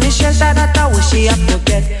 clothes, money, shelter that I wish she have to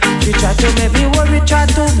get. She try to make me worry, try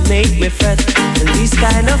to make me fret. And these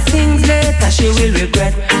kind of things later she will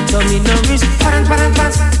regret. So me no response, me no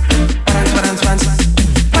response.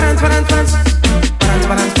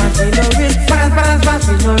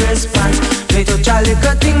 Me no response. Me touch a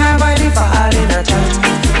little thing, I body fall in a trance.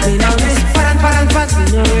 Me no response, me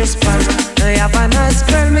no response. I have a nice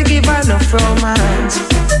girl, me give her no romance.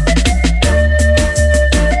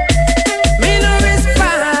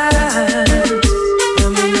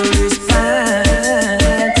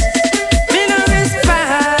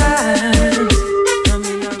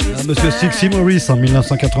 Monsieur Sixy Morris en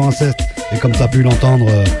 1987, et comme tu as pu l'entendre,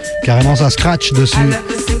 carrément ça scratch dessus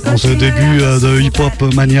dans ce début de hip-hop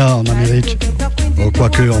mania en Amérique.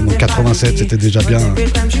 Quoique en 87 c'était déjà bien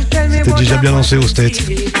lancé aux States,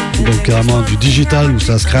 donc carrément du digital où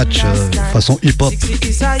ça scratch façon hip-hop.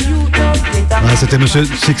 C'était Monsieur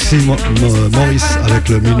Sixy Morris avec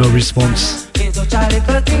le Me No Response.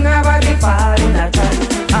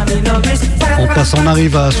 On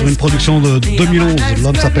arrive sur une production de 2011.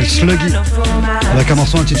 L'homme s'appelle Sluggy, avec un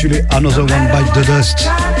morceau intitulé Another One Bite the Dust,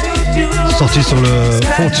 sorti sur le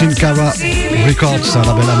 14 Carat Records, un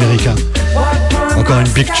label américain. Encore une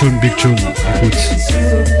big tune, écoute.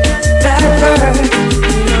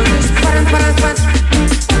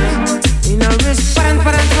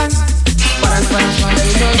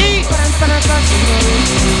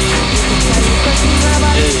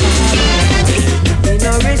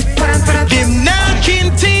 Them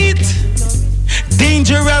knocking teeth,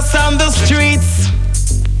 dangerous on the streets.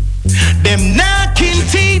 Them knocking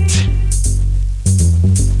teeth,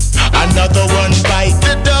 another one bite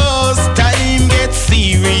the dust. Time gets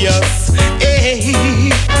serious. Hey,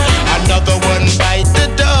 another one bite the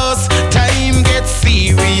dust. Time gets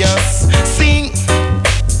serious. Sing.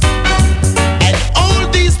 And all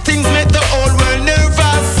these things make the whole world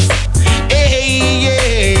nervous. Hey,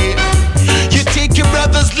 yeah. You take your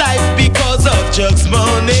brother's life because of drugs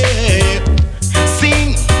money.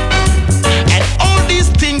 Sing. And all these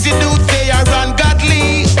things you do, they are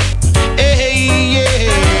ungodly. Hey, yeah.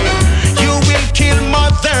 You will kill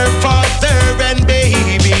mother, father, and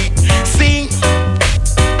baby. Sing.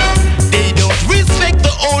 They don't respect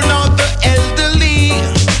the old nor the elderly.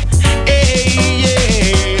 Hey,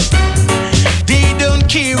 yeah. They don't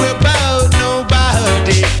care about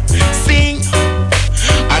nobody. Sing.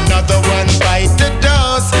 Another one bite the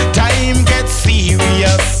dust. Time gets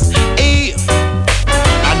serious. Hey,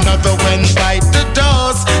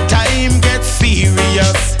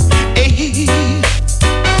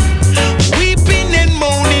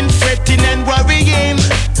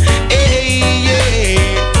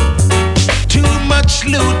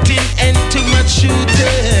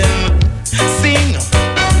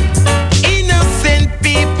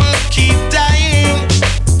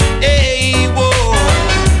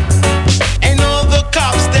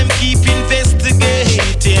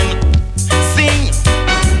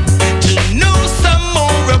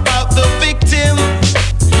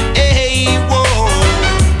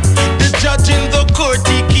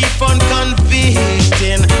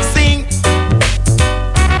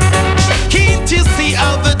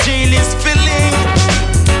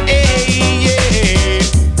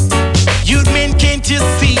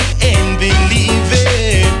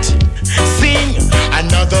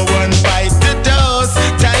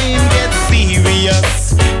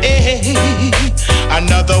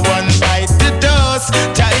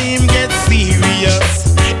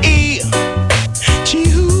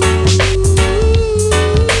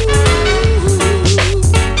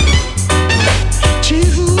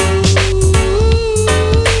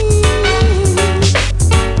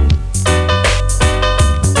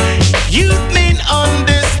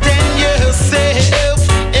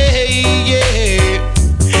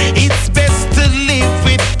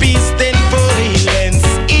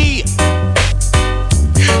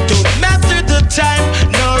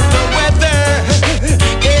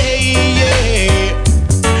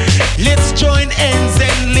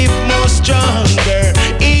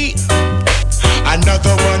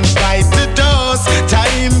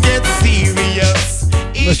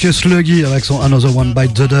 monsieur Sluggy avec son Another One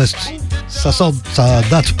Bite the Dust. Ça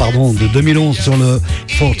date de 2011 sur le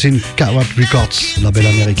 14 Karat Records, label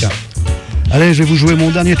américain. Allez, je vais vous jouer mon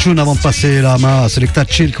dernier tune avant de passer la main à Selecta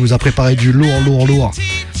Chill qui vous a préparé du lourd.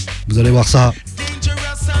 Vous allez voir ça.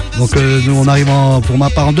 Donc nous on arrive pour ma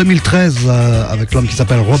part en 2013 avec l'homme qui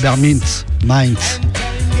s'appelle Robert Mint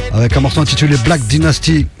avec un morceau intitulé Black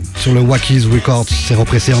Dynasty sur le Wackies Records. C'est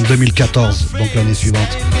repressé en 2014, donc l'année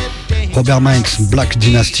suivante. Robert Mint, Black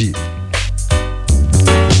Dynasty.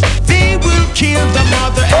 They will kill the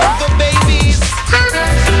mother and the babies.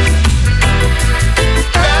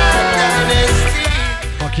 Black Dynasty.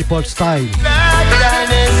 Funky Paul style. Black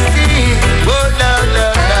Dynasty. Oh, love,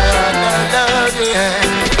 yeah.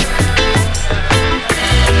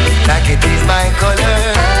 Like it is my color.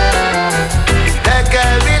 Like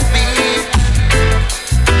I will be.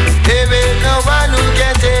 There ain't no one who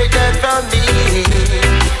can take that from me.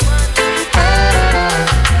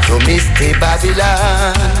 So Mr.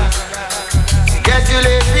 Babylon, can't you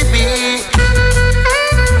let me be?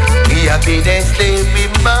 We have been enslaved, we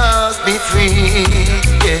must be free.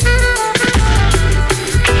 Yeah.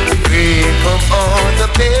 Free from all the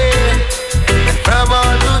pain and from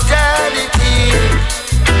all brutality.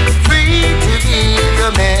 Free to be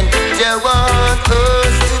the man they want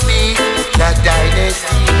us to be. That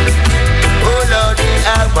dynasty. Oh Lord, we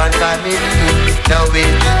are one family. Now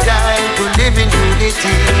is the time to live in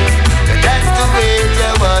unity. That's the way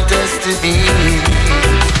they want us to be.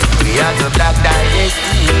 We are the Black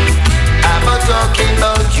Dynasty. I'm not talking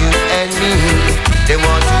about you and me. They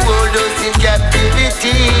want to hold us in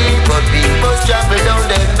captivity, but we must trample down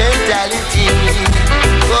their mentality.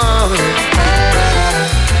 Oh.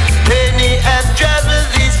 Many have traveled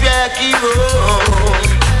this rocky road,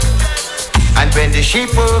 and when the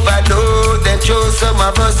sheep overload, they throw some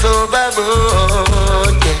of us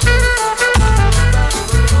overboard. Yeah.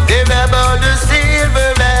 They grab all the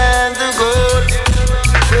silver and the gold,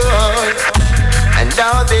 and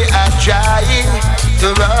now they are trying to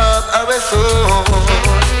rob our soul.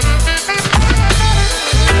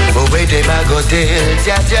 But where they might go tell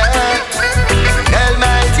Jaja,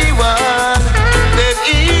 Almighty One, that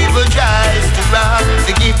evil tries to rob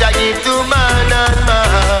the gift I give to man and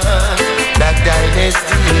man. Black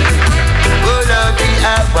Dynasty, oh Lord, we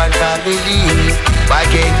are one family. Why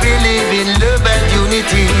can't we live in love and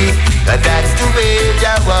unity? Cause that's the way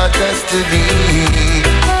they want us to be.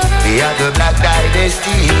 We are the Black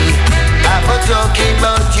Dynasty. I'm not talking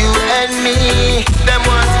about you and me. Them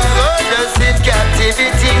want to hold us in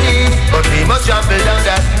captivity, but we must trample down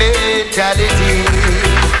that mentality.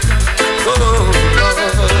 Oh, Lord.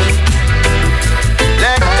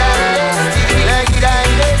 Black Dynasty, Black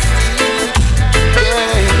Dynasty,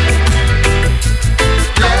 yeah.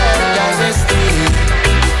 Black Dynasty.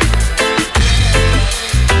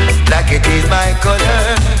 Black it is my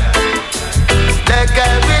color. Like I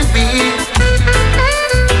will be.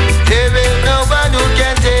 There ain't no one who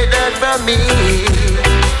can take that from me.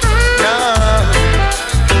 No.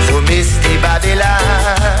 So Mr.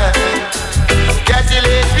 Babylon, can't you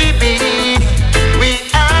let me be? We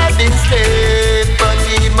have been slaves, but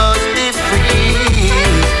we must be free.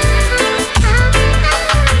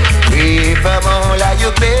 Free from all of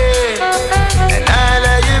your pain and all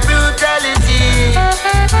of your brutality.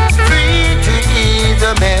 Free to be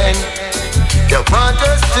the man they want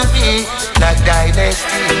us to be. Black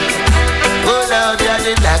Dynasty. Oh Lord, we are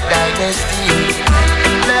the Black Dynasty.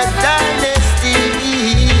 Black Dynasty.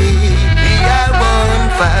 We are one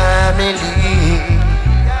family.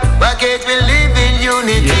 Why can't we live in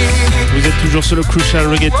unity? Yes. Vous êtes toujours sur le Crucial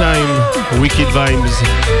Reggae Time. Wicked Vibes.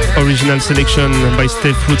 Original Selection by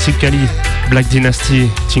Steph Fruitsy Kali. Black Dynasty.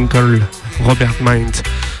 Tinkle. Robert Mind.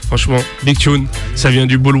 Franchement, big tune, ça vient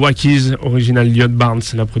du Bull Wackies, original Lyot Barnes,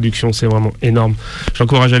 la production c'est vraiment énorme.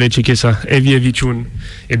 J'encourage à aller checker ça, heavy tune.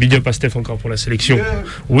 Et big up à Steph encore pour la sélection,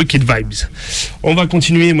 Wicked Vibes. On va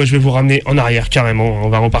continuer, moi je vais vous ramener en arrière carrément, on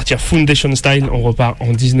va repartir Foundation Style, on repart en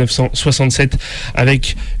 1967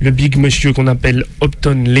 avec le big monsieur qu'on appelle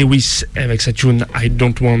Upton Lewis, avec sa tune I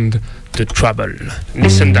Don't Want the Trouble.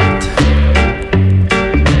 Listen that.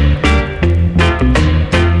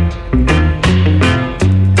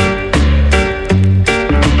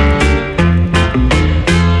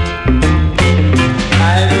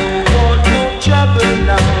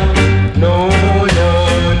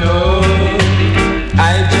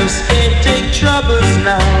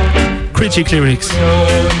 Critic lyrics. No.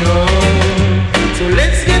 So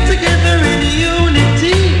let's get together in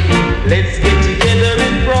unity. Let's get together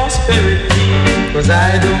in prosperity. Cause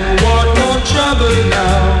I don't want no trouble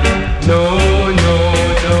now. No.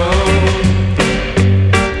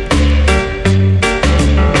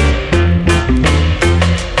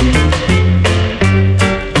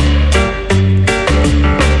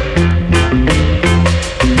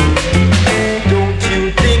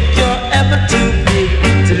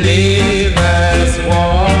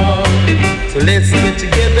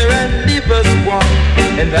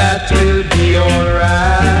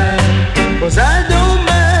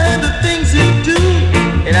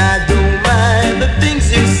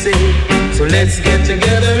 let's get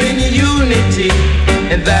together in unity,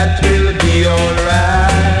 and that will be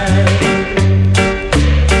alright.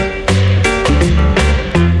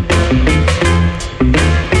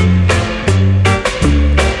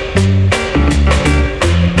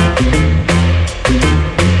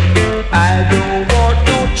 I don't want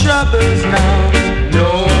no troubles now.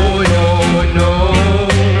 No, no, no.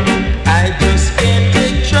 I just can't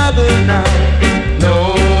take trouble now. No,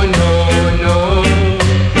 no, no.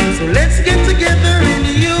 So let's get together in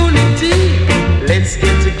unity. Let's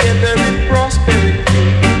get together in prosperity.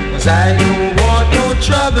 'Cause I don't want no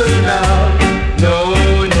trouble now. No,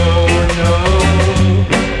 no, no.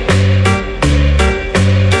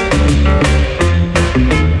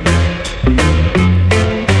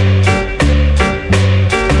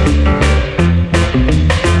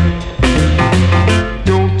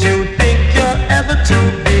 Don't you think you're ever too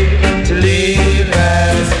big to live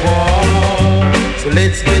as one? So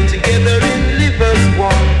let's get together and live as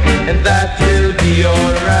one, and that will be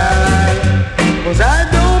alright. 'Cause I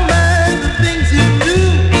don't mind the things you do,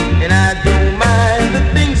 and I don't mind the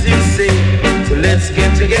things you say. So let's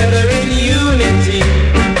get together in unity,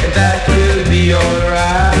 and that will be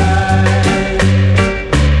alright.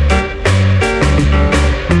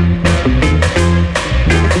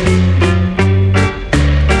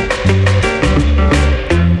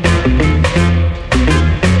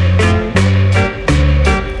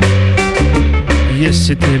 Yes,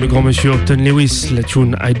 c'était le grand monsieur Upton Lewis, la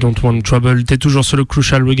tune I Don't Want Trouble. T'es toujours sur le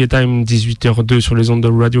Crucial Reggae Time, 18h02 sur les ondes de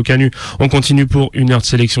Radio Canu. On continue pour une heure de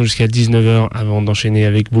sélection jusqu'à 19h avant d'enchaîner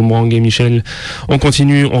avec Boomerang et Michel. On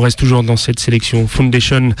continue, on reste toujours dans cette sélection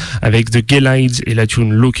Foundation avec The Gaylides et la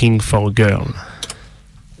tune Looking for a Girl.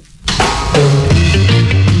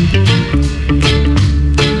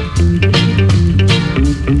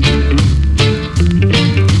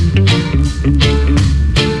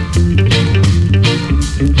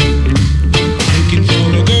 Looking for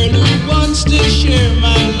a girl who wants to share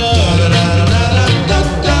my love.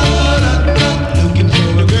 Looking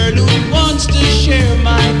for a girl who wants to share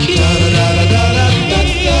my kiss.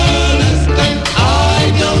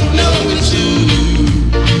 I don't know it's who.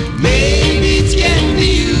 Maybe it can be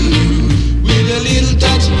you. With a little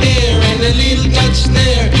touch here and a little touch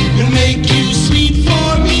there, will make you sweet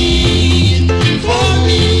for me. For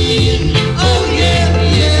me. Oh yeah,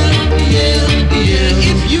 yeah, yeah, yeah.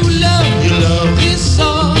 If you love this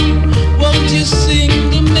song, won't you sing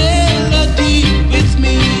the melody with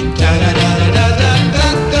me? Da da da da da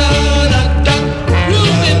da da da da.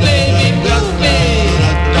 Groove it, baby, groove it.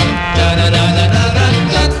 Da da da da da da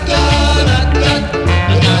da da da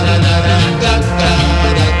da da da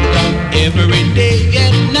da. Every day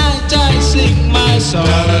and night I sing my song.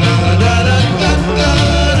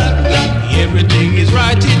 Everything is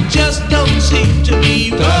right, it just don't seem to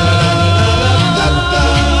be right.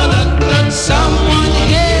 Someone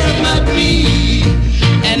here might be,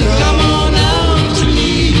 and come on out to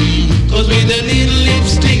me. 'Cause with a little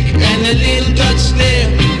lipstick and a little touch there,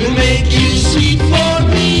 will make you sweet for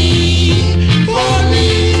me. For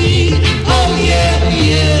me. Oh yeah,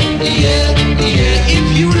 yeah, yeah, yeah. If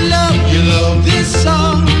you love this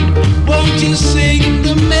song, won't you sing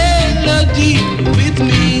the melody with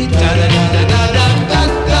me? Da da da da da da da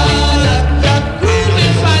da da. Groove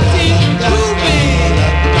it, Fatty, groove it.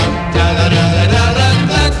 Da da da da da da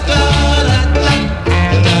da da da.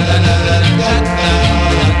 Da da da da da da da.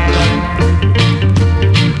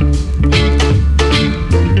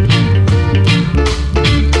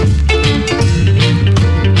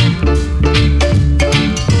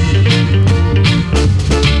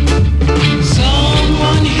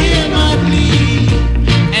 Someone hear my plea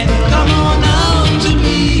and come on out to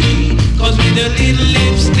me. 'Cause with a little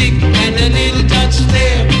lipstick and a little touch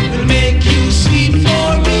there, will make you sweet for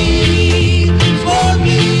me. For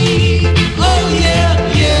me. Oh yeah,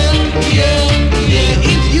 yeah, yeah,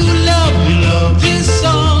 yeah. If you love this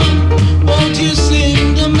song, won't you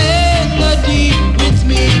sing the melody with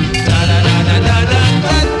me? Da da da da da da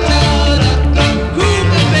da da da.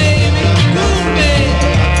 Groove it, baby, groove it.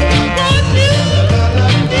 Want you,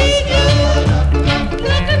 need you,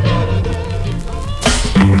 looking for a girl.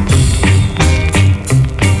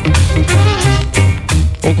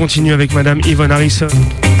 On continue avec Madame Yvonne Harrison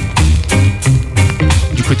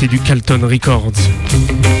du côté du Carlton Records.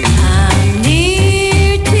 I'm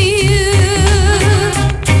near to you,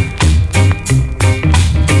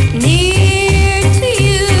 near to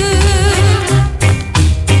you,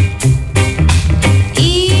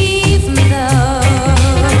 even though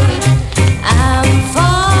I'm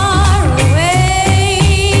far away.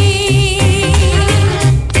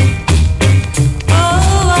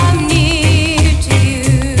 Oh, I'm near to you.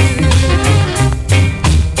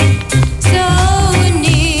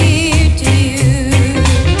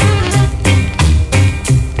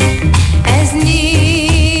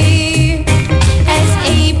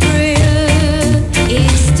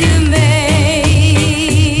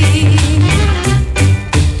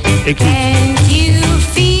 Écoute.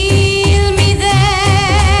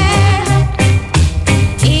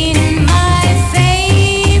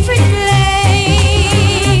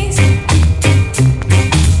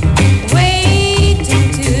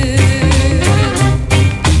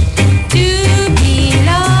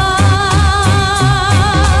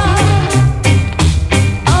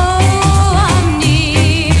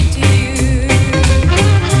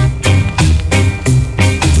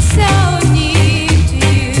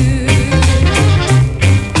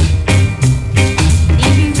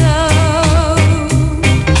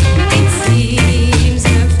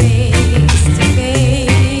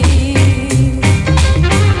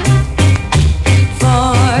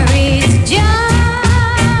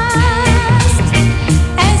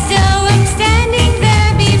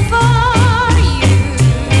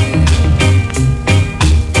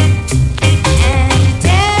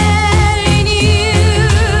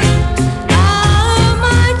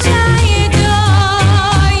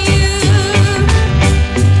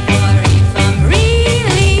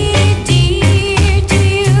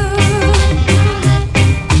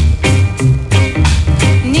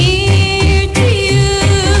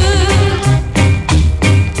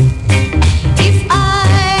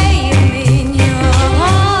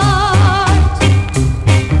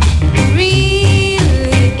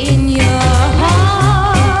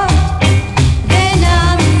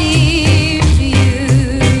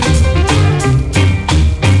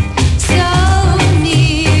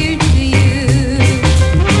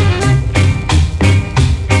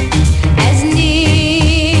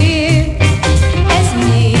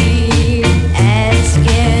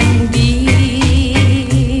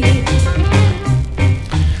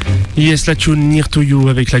 Yes, la tune Near to You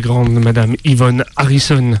avec la grande Madame Yvonne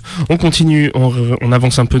Harrison. On continue, on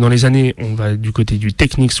avance un peu dans les années. On va du côté du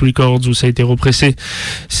Technics Records où ça a été repressé.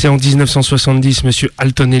 C'est en 1970, Monsieur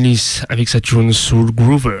Alton Ellis avec sa tune Soul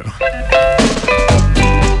Groover.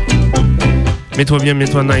 Mets-toi bien,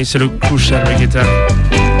 mets-toi nice, c'est le Crucial Reggaeton.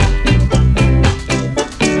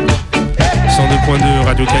 102.2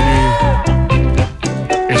 Radio Canu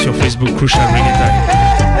et sur Facebook Crucial Reggaeton.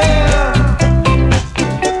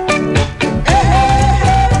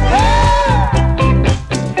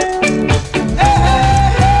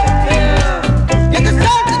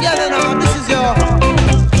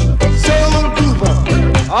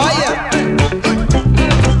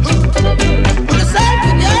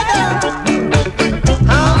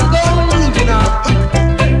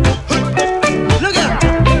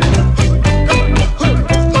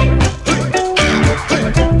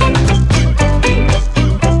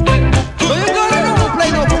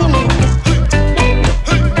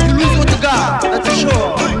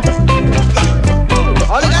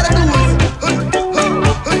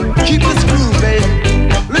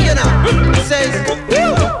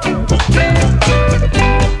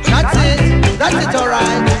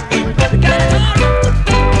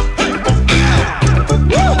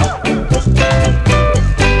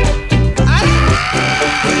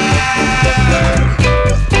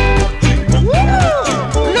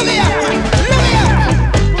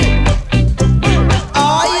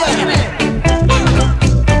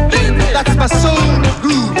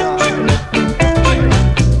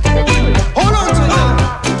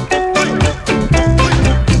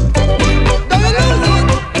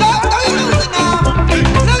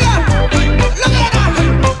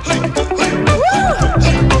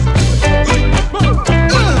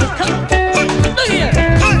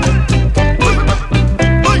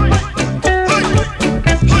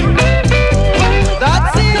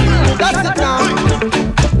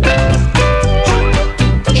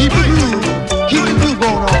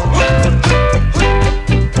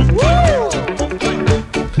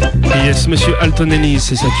 Monsieur Alton Ellis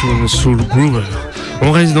et sa tune Soul Groover.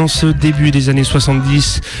 On reste dans ce début des années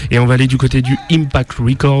 70 et on va aller du côté du Impact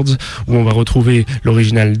Records où on va retrouver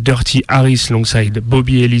l'original Dirty Harris alongside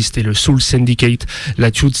Bobby Ellis et le Soul Syndicate. La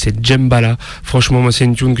tune c'est Djembala. Franchement moi c'est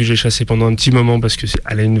une tune que j'ai chassée pendant un petit moment parce que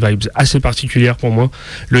elle a une vibe assez particulière pour moi.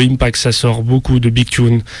 Le Impact ça sort beaucoup de big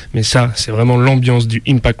tunes mais ça c'est vraiment l'ambiance du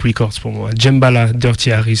Impact Records pour moi. Djembala,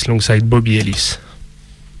 Dirty Harris alongside Bobby Ellis.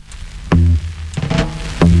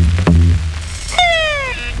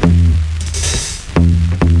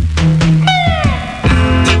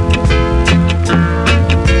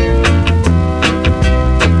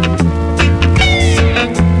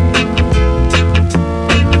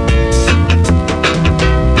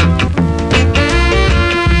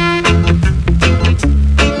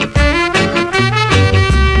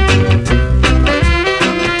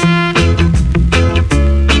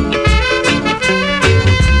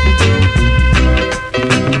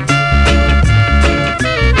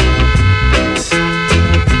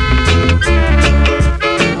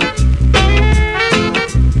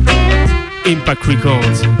 Black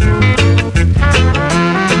Records.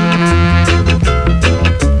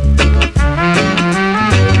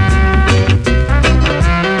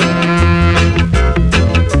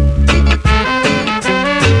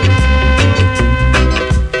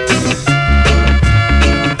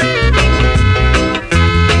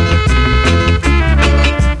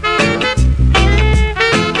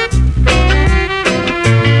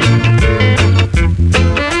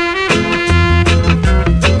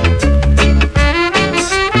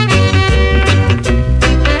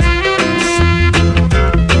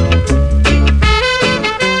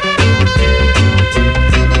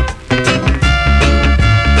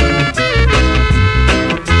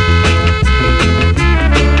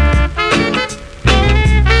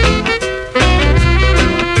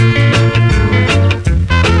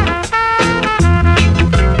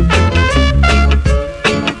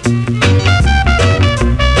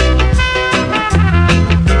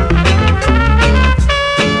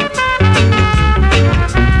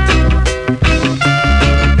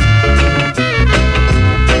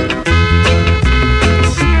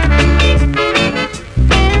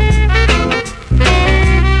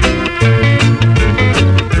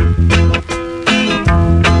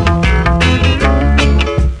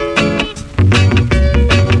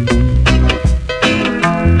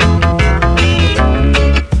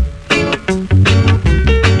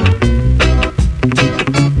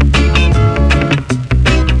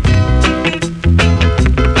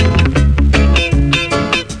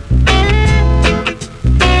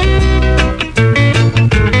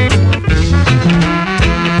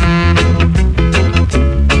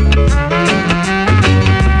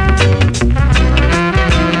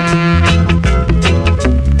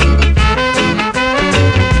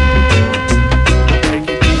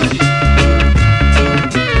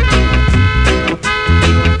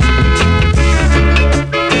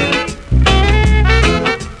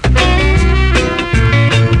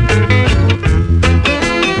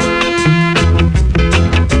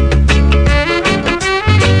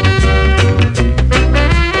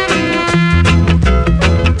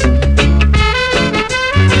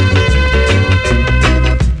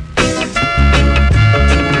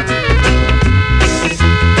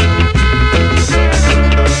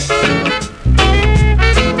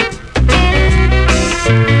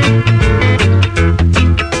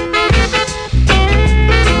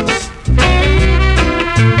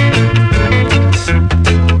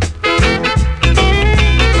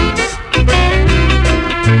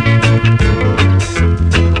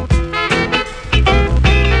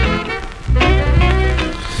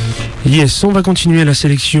 Yes, on va continuer la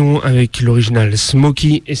sélection avec l'original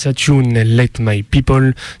Smokey et sa tune Let My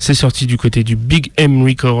People. C'est sorti du côté du Big M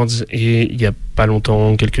Records et il y a pas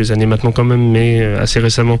longtemps, quelques années maintenant quand même, mais assez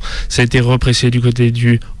récemment, ça a été repressé du côté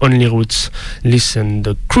du Only Roots. Listen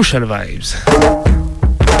the Crucial Vibes.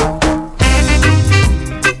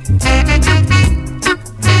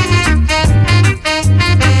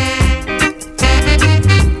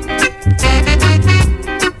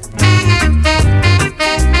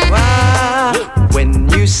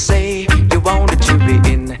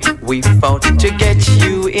 We fought to get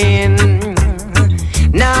you in.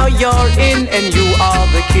 Now you're in and you are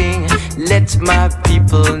the king. Let my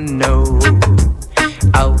people know.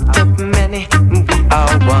 Out of many we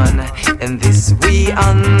are one, and this we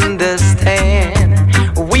understand.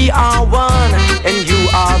 We are one and you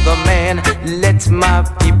are the man. Let my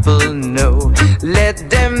people know. Let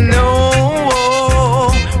them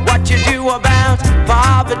know what you do about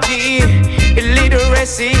poverty,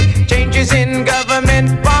 illiteracy, changes in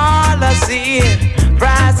government policy.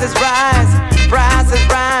 Prices rise, prices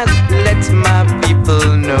rise. Let my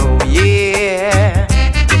people know, yeah.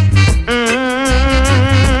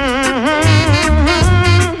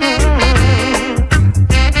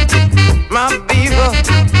 My people,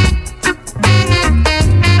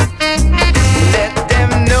 let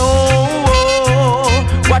them know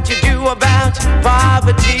what you do about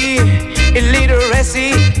poverty,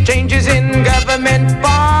 illiteracy, changes in government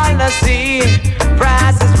policy.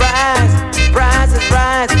 Prices rise, prices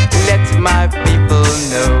rise. Let my people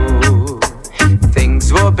know.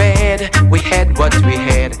 Things were bad, we had what we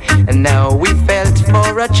had, and now we felt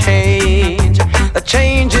for a change. A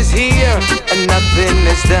change is here, and nothing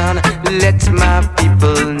is done. Let my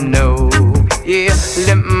people know. Yeah,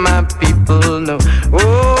 let my people know.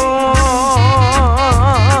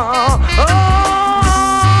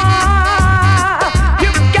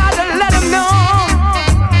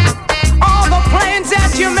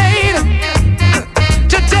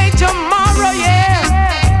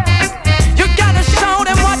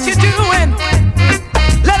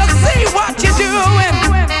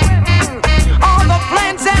 All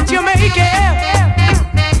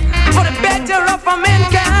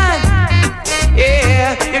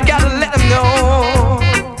You gotta let them know.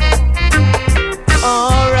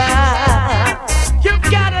 Alright. You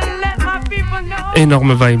gotta let my people know.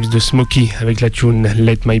 Énorme vibes de Smokey avec la tune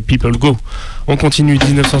Let My People Go. On continue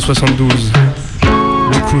 1972.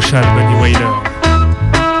 Le Crucial Bunny Wailer.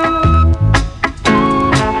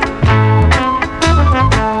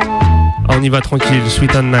 On y va tranquille,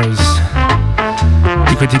 sweet and nice.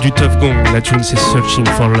 Du côté du Tough Gong, la tune c'est Searching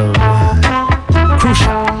for Love.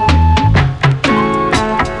 Crucial.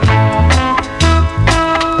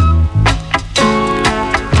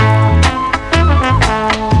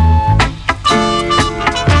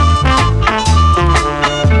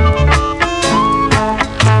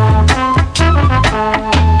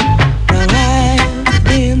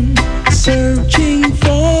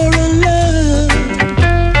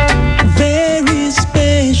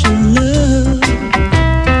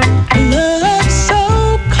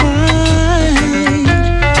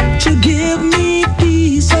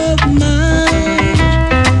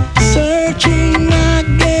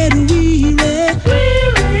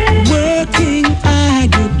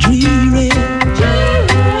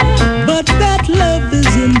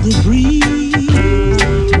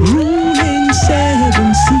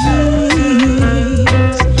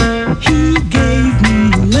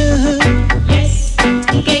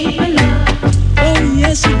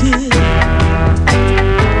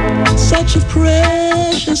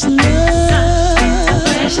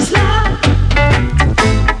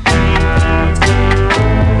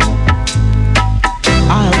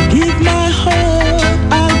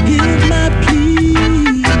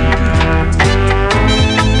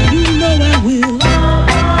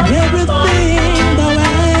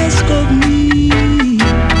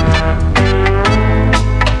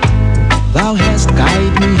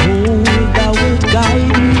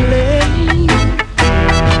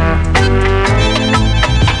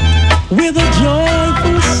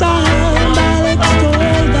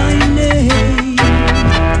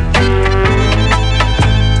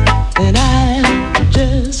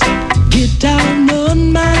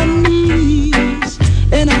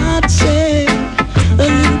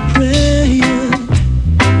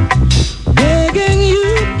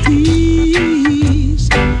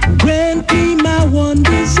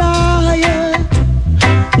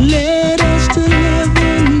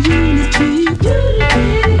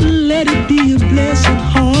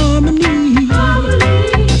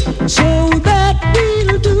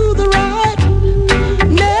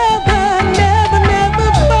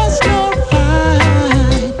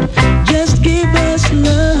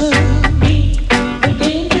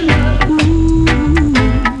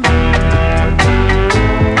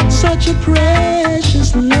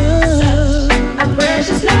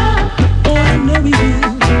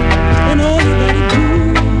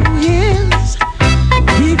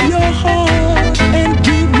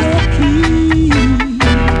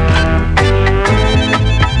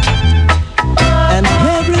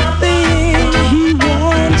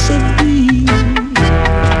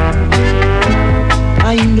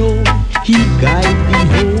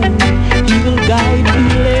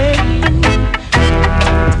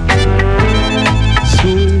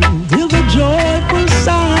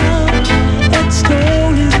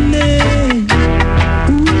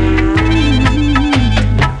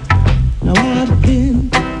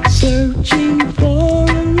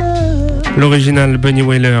 L'original Bunny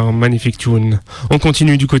Wailer, magnifique tune. On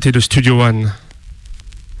continue du côté de Studio One.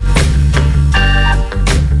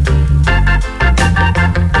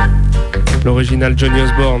 L'original Johnny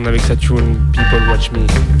Osborne avec sa tune People Watch Me.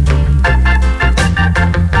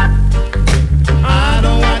 I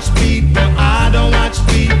don't watch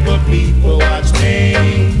people, people watch me.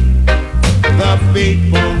 The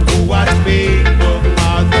people who watch people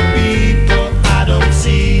are the people I don't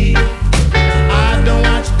see. I don't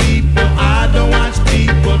watch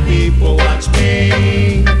people, people watch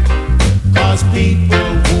me. 'Cause people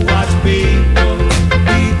who watch people,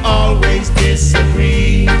 we always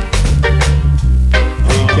disagree.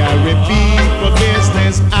 They carry people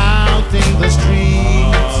business out in the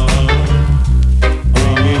streets,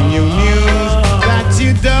 bringing you news that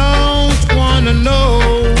you don't wanna know.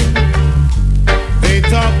 They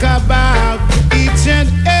talk about each and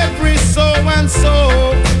every so and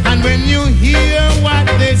so, and when you hear what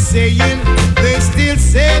they're saying, they still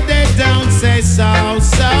say they don't say so.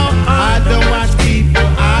 I don't watch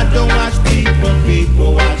people,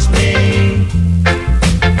 people watch me.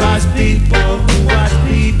 'Cause people who watch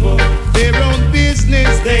people, their own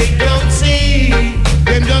business they don't see.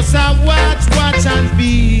 Them just a watch and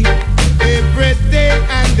be. Every day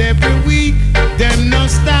and every week, them no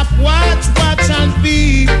stop watch and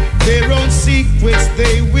be. Their own secrets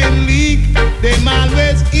they will leak. Them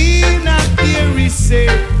always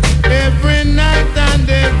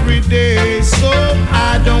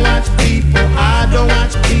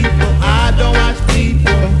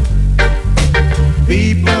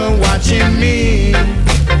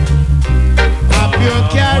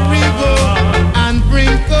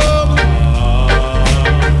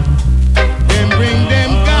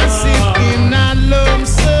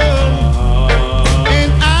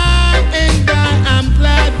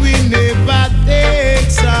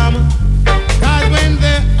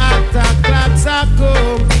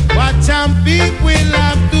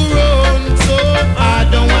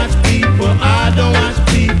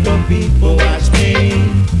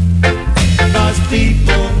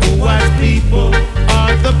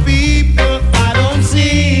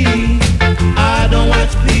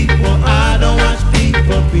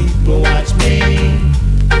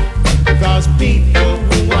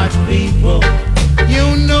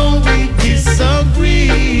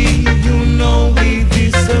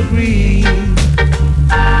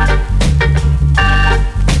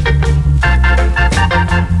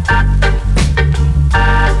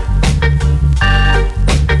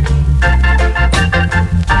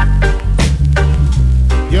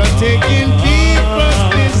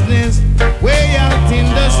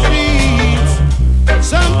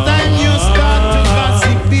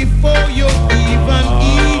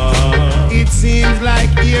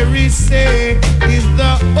Jerry say is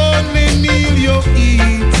the only meal you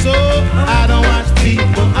eat. So I don't watch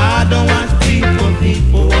people, I don't watch people,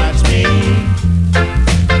 people watch me.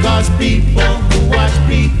 Cause people who watch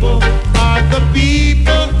people are the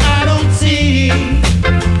people I don't see.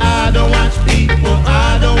 I don't watch people,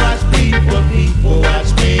 I don't watch people, people watch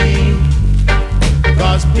me.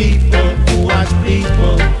 Cause people who watch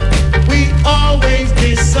people, we always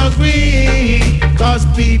disagree. Cause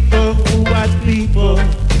people who watch people,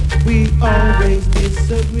 we always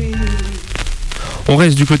disagree. On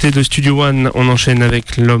reste du côté de Studio One, on enchaîne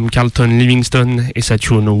avec l'homme Carlton Livingston et sa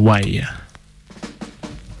tune Why.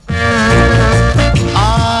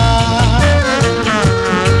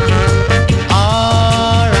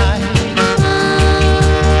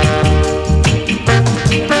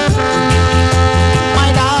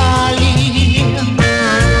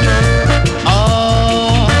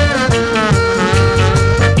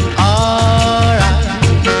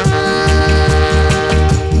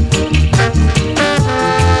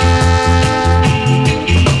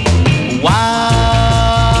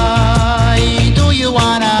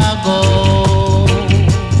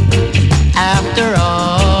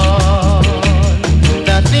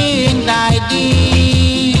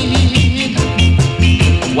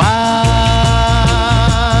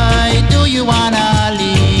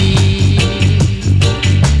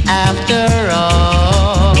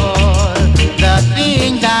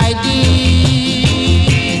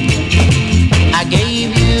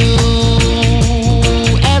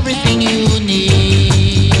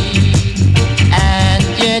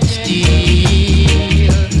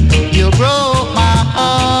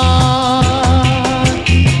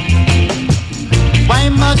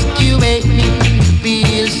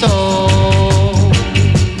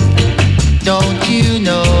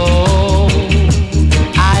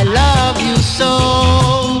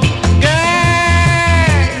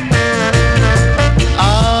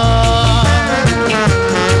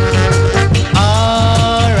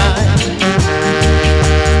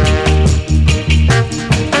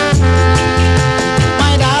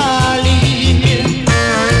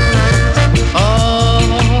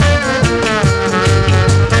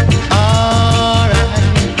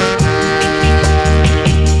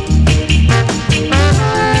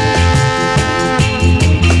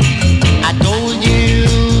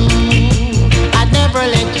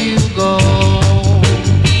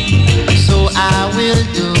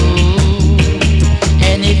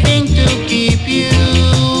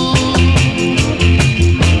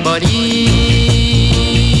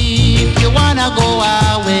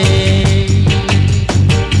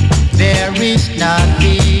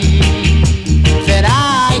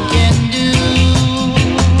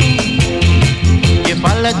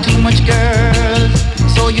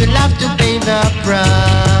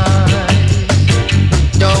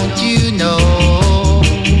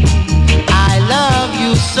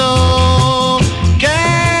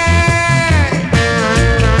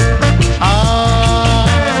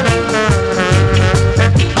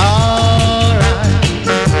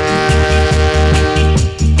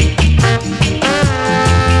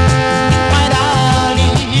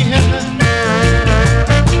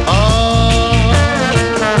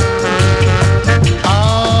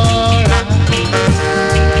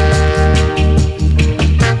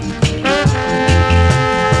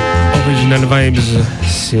 Vibes,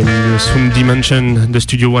 c'est le Sound Dimension de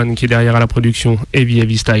Studio One qui est derrière à la production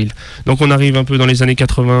Heavy Style. Donc on arrive un peu dans les années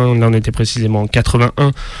 80, là on était précisément en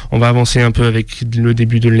 81, on va avancer un peu avec le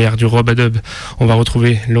début de l'ère du Robadub, on va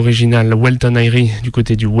retrouver l'original Welton Irie du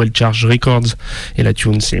côté du Well Charge Records et la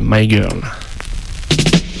tune c'est My Girl.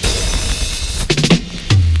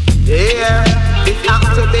 Yeah, it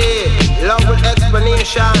has to be love with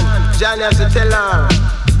explanation, Johnny has to tell her,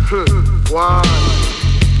 one.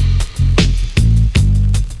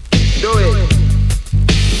 Do it.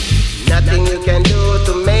 Nothing you can do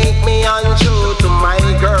to make me untrue to my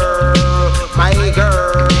girl, my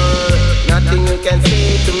girl. Nothing you can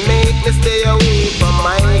say to make me stay away from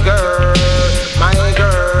my girl, my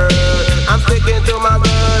girl. I'm sticking to my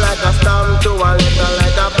girl like a stamp to a letter,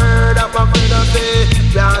 like a bird up a feather. Say,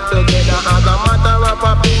 plant together as a matter of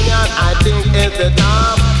opinion. I think it's the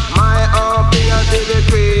time. My opinion is the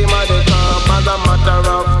cream of the top as a matter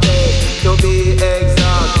of faith, to be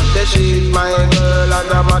exact. She's my girl as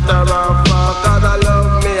a matter of fact. Cause I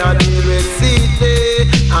love me, I deal with city.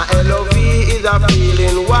 A L-O-V is a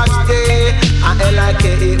feeling, watch day. A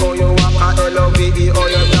L-I-K-E, oh you walk. A L-O-V-E, oh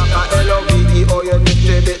you talk. A L-O-V-E, oh you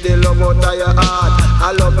distribute the love out of your heart.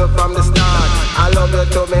 I love you from the start, I love you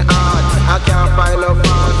to me heart. I can't find no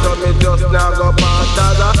fault, so me just now go past.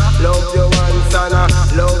 Cause I love you once and I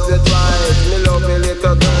love you twice. Me love you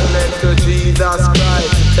little girl.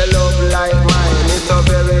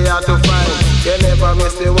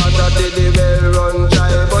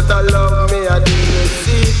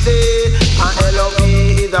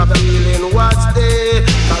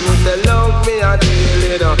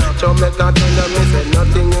 make I tell you, me say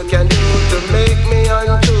nothing you can do to make me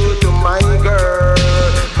untrue to my girl,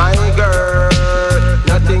 my girl.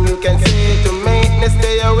 Nothing you can say to make me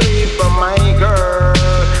stay away from my girl,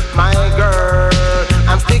 my girl.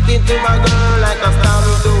 I'm sticking to my girl like a star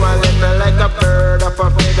to a letter, like a bird of a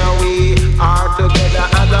feather. We are together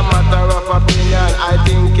as a matter of opinion. I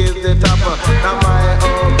think it's the top of my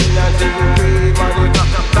opinion. Till you breathe on the top.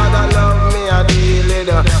 God I love me, I deal it.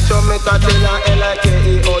 So make a tell her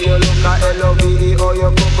L-I-K-E, oh you look at L-O-V-E, oh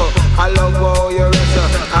you coco. I love how you rest,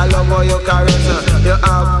 I love how you caress. You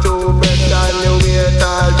have to bet and you wait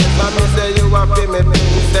all this. And me say you have to me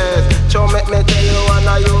princess. So make me tell you and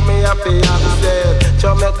I you me happy access.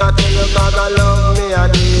 So make I tell you cause I love me, I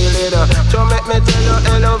deal it. So make me tell you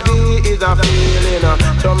L-O-V is a feeling.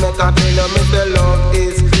 So make I tell you me the love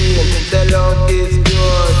is clean, the love is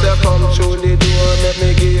pure. So come through the door, make me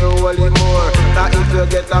give you all it more. That if you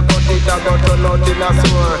get a cut it, I got to out in a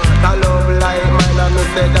sore. That love like mine and me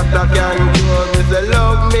say that I can cure. Me say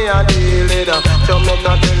love me, I deal it. So make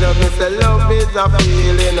I tell you me say love is a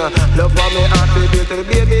feeling. Love for me happy little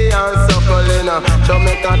baby and suckling. So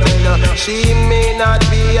make I tell you she may not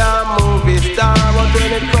be a movie star, but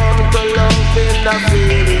when it comes to love in the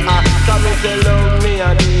feeling, so me say love me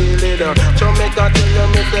a deal it. So make I tell you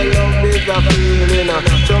me say love is a feeling.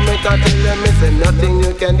 So make I tell you me say nothing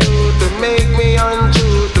you can do to make me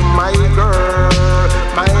untrue to my girl,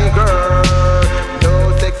 my girl. No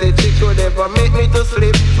sexy chick could ever make me to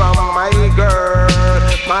slip from my girl,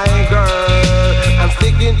 my girl. I'm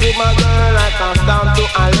sticking to my girl like a stamp to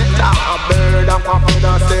a letter. A bird of a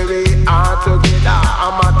feather, say we are together. A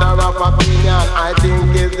matter of opinion, I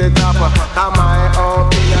think is the top. And my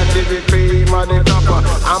opinion to be cream of the top.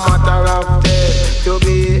 A matter of taste, to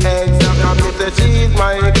be exact. I me say she's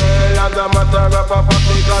my girl as a matter of a fact.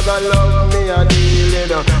 Because I love me, I deal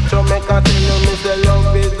it. So make I tell you, me say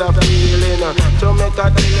love is a feeling. So make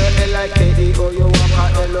I tell you, L-I-K-E, oh you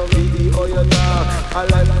walk, L-O-V-E, oh you talk. I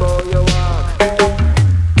like how you walk.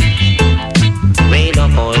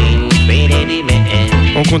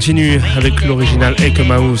 On continue avec l'original Eke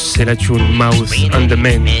Mouse, c'est la tune Mouse and the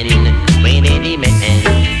Man.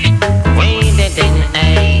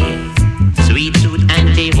 Sweet suit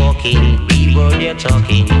and walking, we were there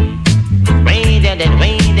talking. Waited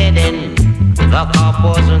and the cop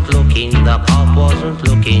wasn't looking, the cop wasn't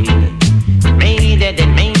looking. Waited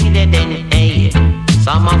and hey,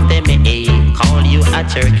 some of them call you a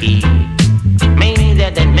turkey.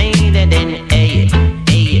 Waited and hey,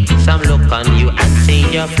 some look on you and say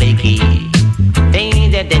you're flaky. Then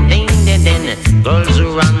girls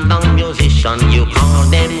who run down musician, you call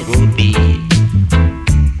them groupie.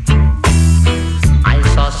 I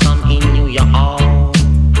saw some in New York,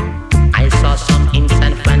 I saw some in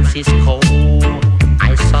San Francisco,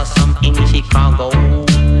 I saw some in Chicago,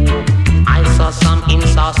 I saw some in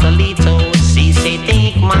Sausalito. She say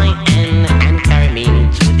take my hand and carry me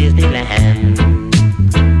to Disneyland.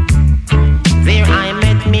 There I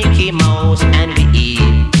met Mickey Mouse and we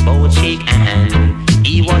both shake hands.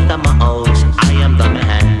 He was the mouse, I am the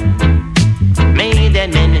man. Made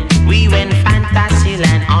and then we went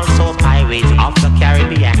Fantasyland, also Pirates of the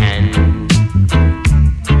Caribbean.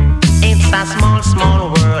 It's a small,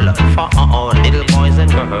 small world for all little boys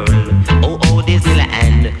and girls. Oh, oh,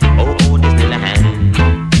 Disneyland, oh, oh, Disneyland.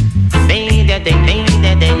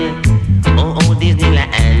 Ding, oh, oh,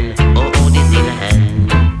 Disneyland, oh, oh, Disneyland.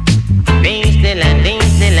 Disneyland,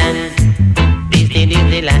 Disneyland,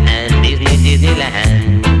 Disneyland,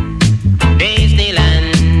 Disneyland,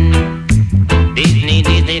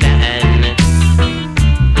 Disneyland.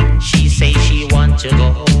 She say she want to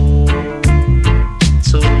go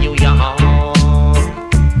to New York.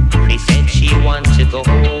 She said she want to go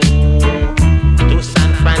to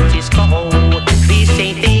San Francisco.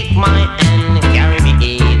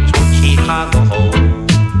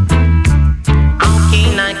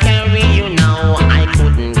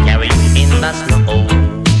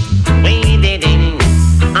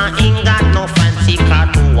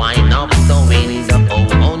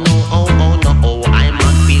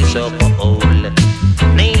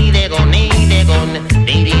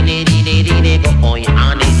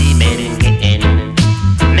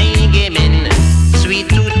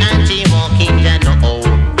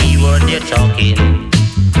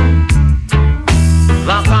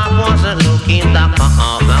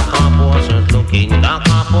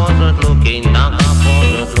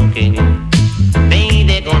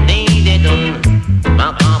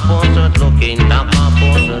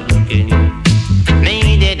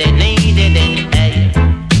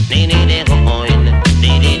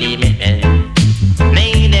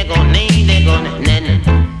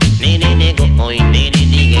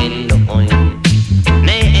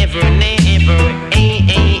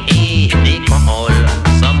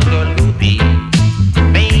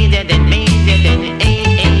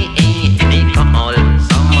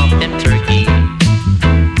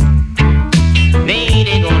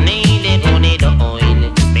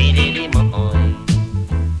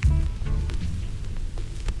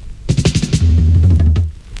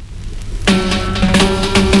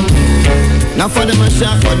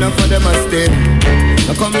 foreign.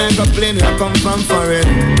 I come like a plane, I come from foreign.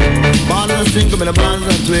 Born in a single, but the bonds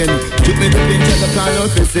are twin. Took me to pinch at the corner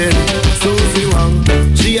of the sin. Susie Wong,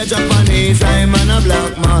 she a Japanese, I'm a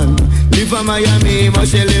black man. Live from Miami, but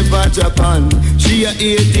she live at Japan. She a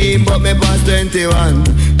 18, but me boss 21.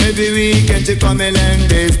 Every weekend she come in like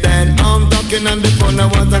this. Then I'm talking on the phone, I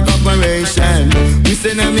want a corporation. We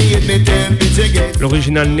send me hit me 10 pitch again.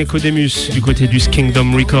 L'original Nicodemus du côté du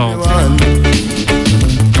Kingdom Records.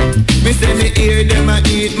 Me say me hear them a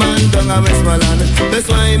eat man down a Westmoreland. That's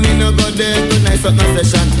why me no go there to nice up no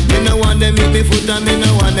session. Me no want them eat me foot and me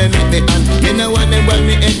no want them eat me hand. Me no want them while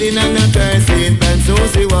me head in and a cursing pan.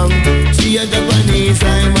 Susie Wong, she a Japanese,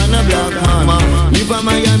 I'm on a black man. Live in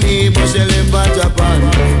Miami, but she live in Japan.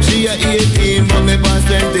 She a 18, but me pass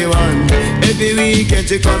 21. Every weekend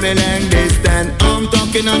she come in like this. Then I'm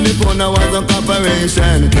talking on the phone, I was a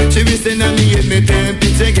corporation. She be saying that me hit me 10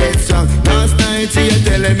 pitch to get strong. Last night she a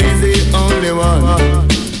telling me the only one.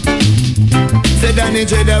 Say Danny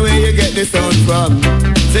Jada, where you get the sound from?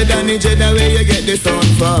 Say Danny Jada, where you get the sound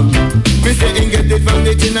from? Me say him get it from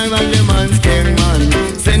the general, the man's king man.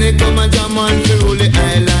 Send it to my jam man to rule the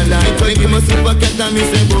island. Like I give my super cat and me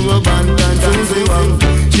say Boro Bantan. Susie Wong,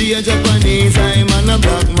 she a Japanese, I'm a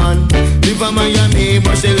black man. Live in Miami,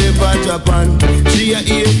 but she live in Japan. She a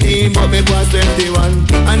 18, but me was 21.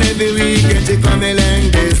 And every weekend she come in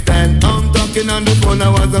like this. And I'm talking on the phone, I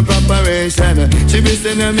was a corporation. She be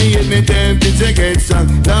sending me hit me 10 pitch to get strong.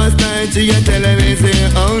 Last night she a telling me say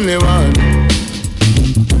only one.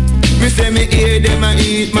 Me say me hear them a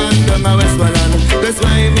eat man down a Westmoreland. That's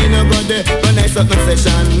why me no go there when I suck no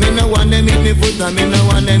session. Me no want them eat me foot and me no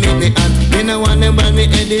want them eat me hand. Me no want them band me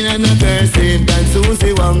head in and a cursing pan.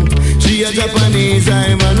 Susie Wong, she a Japanese,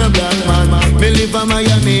 I'm a black man. Me live in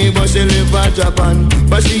Miami, but she live in Japan.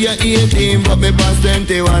 But she a 18, but me pass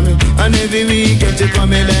 21. And every weekend she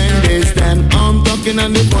come in like this. Then I'm talking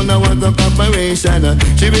on the phone, I want a corporation.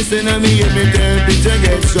 She be saying me give me 10 pitch to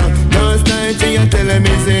get strong. Last night she a telling me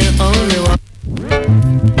say only one.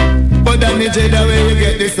 But Danny Jada, where you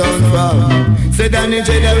get the sound from? Say Danny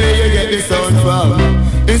Jada, where you get the sound from?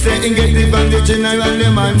 He said he get it from the general, the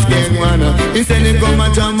man's king man. He said he come a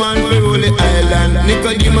jam man for rule the island.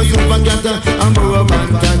 Nico give me super cat and Boro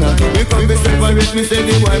Montana. We come be separate, me say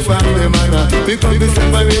the wife from the man. We come be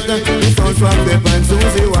separate, the sons from the band.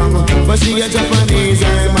 Susie Wong, but she a Japanese,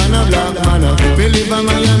 I'm a black man. We live in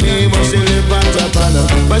Miami, but she live in Japan.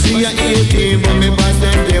 But she a 18, but me pass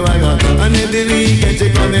 21. And every weekend she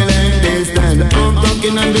come in like this. Stand, I'm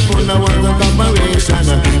talking on the phone, I want a corporation.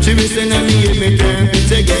 She be saying me hit me 10 pitch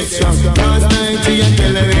to get strong. Last night she a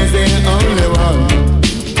telling me say only one.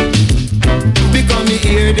 Because me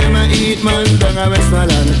hear them a eat man down a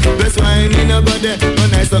Westmoreland. That's why me no go there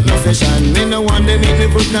when I stop no session. Me no want them eat me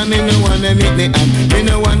foot and me no want them eat me hand. Me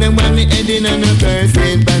no want them when me head in and a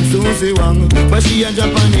cursing pan. Susie Wong, but she a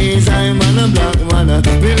Japanese, I'm a black man.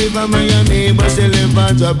 We live in Miami, but she live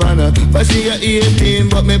in Japan. But she a 18,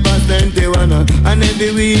 but me pass 21. And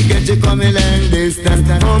every weekend she come in like this.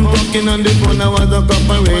 I'm talking on the phone, I was a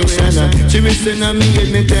corporation. She be saying me get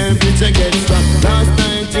me 10 pitch to get strong. Last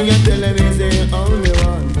night she a telling me say only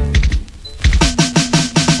one.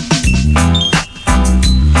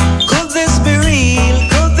 Could this be real?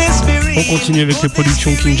 Could this be real? On continue avec les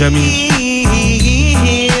productions King Jammy.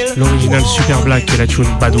 L'original Super Black et la tune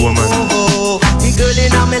Bad Woman. The girl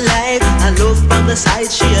in my life, I love from the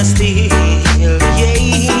side she a steal.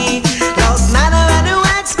 Yeah, doesn't matter how to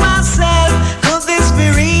ask myself, could this be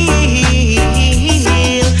real?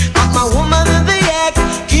 Got my woman in the act,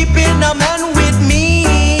 keeping a man with me.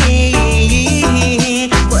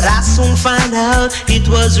 But I soon find out it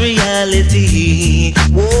was reality.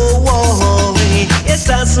 Whoa, whoa, yes,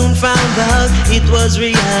 I soon found out it was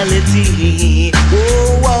reality.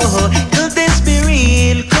 Whoa, whoa, could this be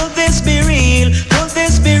real? Could this be real? Could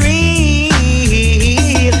this be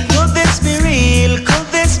real? Could this be real? Could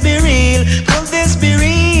this be real? Could this be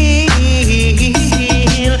real?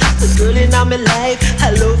 The girl in my life,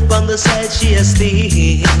 I love on the side she a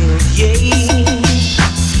steal. Yeah,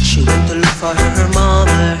 she went to look for her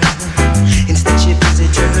mother. Instead she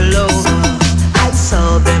visited her lover. I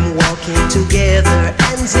saw them walking together,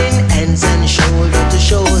 hands in hands and shoulder to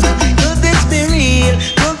shoulder. Could this be real?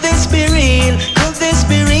 Could this be real? Could this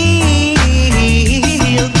be real?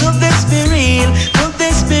 Could this be real? Could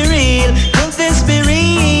this be real? Could this be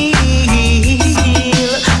real?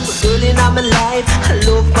 The girl in my life, I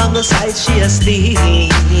love on the side she a steal.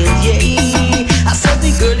 Yeah, I said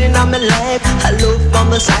the girl in my life, I love on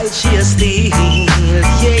the side she a steal.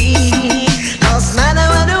 Yeah, doesn't matter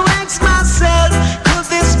what I ask myself, could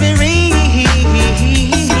this be real?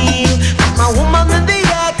 My woman in the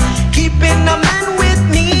act, keeping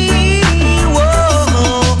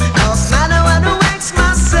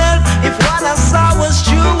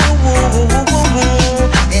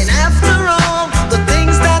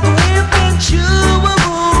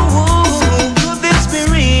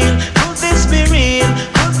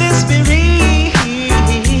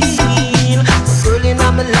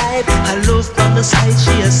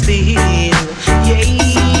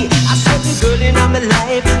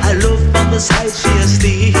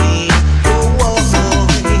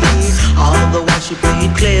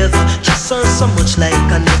so much like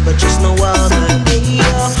I never just no other.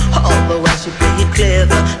 Yeah, all the while she play it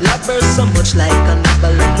clever. Love her so much like I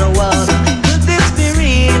never love no other. Could this be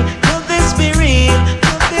real? Could this be real?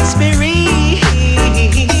 Could this be real?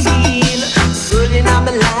 Girl in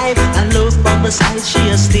my life, I love by my side, she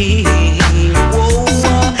a steal. Whoa,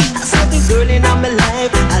 I said the girl in my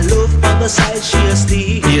life, I love by my side, she a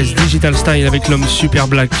steal. Yes, Digital Style avec l'homme Super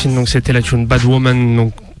Black, donc c'était la tune Bad Woman,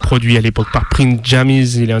 donc produit à l'époque par Prince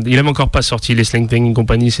Jammies. Il avait encore pas sorti les Slang Bang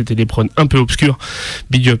Company, c'était des prods un peu obscurs.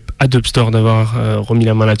 Big up à Dubstore d'avoir remis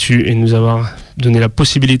la main là-dessus et de nous avoir donné la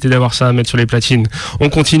possibilité d'avoir ça à mettre sur les platines. On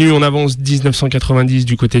continue, on avance 1990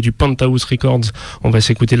 du côté du Penthouse Records. On va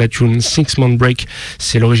s'écouter la tune 6 Month Break.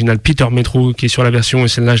 C'est l'original Peter Metro qui est sur la version et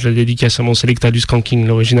celle-là je la dédicace à mon Selecta du Skanking,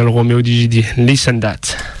 l'original Romeo DJD. Listen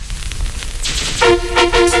that.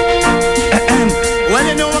 Well,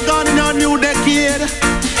 you know we're going in a new decade.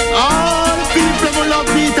 All the people who love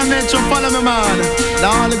Peter Metro, follow me, man.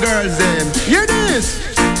 All the girls, them. Hear this.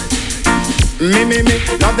 Me,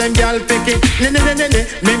 love them gal pick it, ne, me,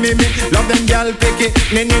 love them gal pick it,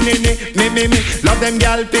 ne, me, love them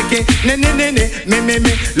gal pick it, ne,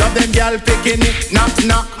 me, love them gal picking it, knock,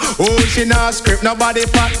 oh, she not script, nobody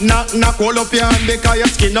fat, knock, hold up your hand because your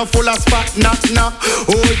skin not full of spot, knock,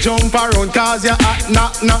 oh, jump around cause you're hot,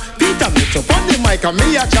 knock, Peter Metro on the mic and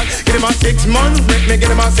me a chat, get him a 6 month break, me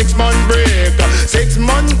get him a 6 month break, 6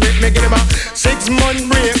 month break, me get him a 6 month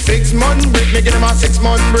break, 6 month break, me get him a 6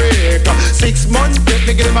 month break, 6 months, break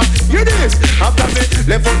me get him a, hear this. After me,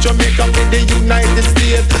 left out Jamaica with the United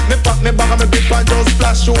States. Me pack me bag and me grip and just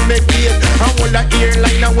splash through me gate. I hold a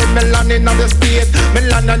airline and when me land in the state. Me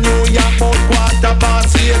land in New York about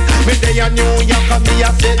 8:15. Me day in New York and me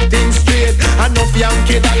a set things straight. Enough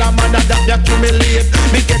Yankee dollar man that me accumulate.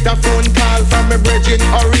 Me get a phone call from me bridging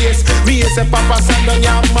Horace. Me say Papa San down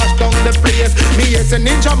ya mash down the place. Me say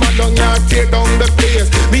Ninja Man down ya tear down the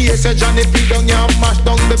place. Me say Johnny P down ya mash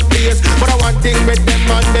down the place. But I want thing with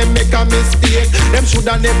them and them make a mistake. Them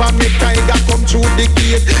shoulda never make Tiger come through the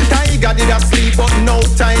gate. Tiger did a sleep but now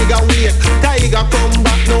Tiger wait. Tiger come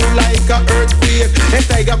back now like a earthquake. If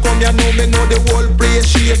Tiger come here now me know the whole place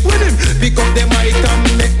shake. With him pick up the mic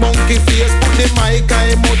and make monkey face. Put the mic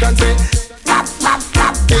in him out and say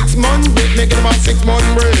 6 month break, me get him a 6 month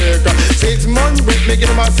break. 6 month break, me get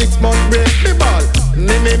him a 6 month break. Me ball,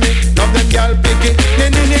 me, love them gal pick it. Me,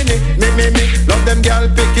 love them gal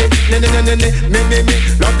pick it. Me,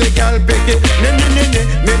 love the gal pick it. Me,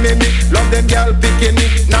 love them gal picking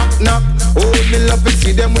it. Knock, oh me love to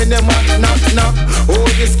see them when them knock. Oh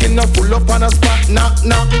the skin not full up on a spot. Knock,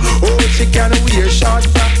 oh she can wear short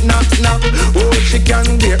fat. Knock, oh she can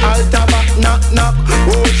wear alta back. Knock,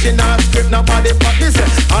 oh she not script nobody pop. Me say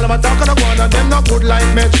all of my talk on the one and them not good like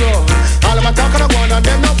Metro. All of my talk on the one and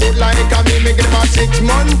them not good like me get him a 6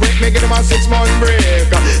 month break, me get him a 6 month break.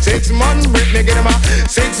 6 month break, me get him a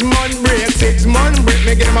 6 month break. 6 month break,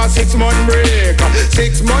 me get him a 6 month break.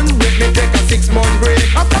 6 month break, me take a 6 month break.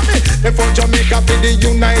 After me, me from Jamaica to the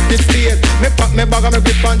United States. Me pack me bag and me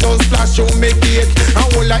grip and just splash through me gate. I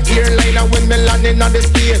hold a airline and when me land in the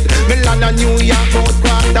state. Me land in New York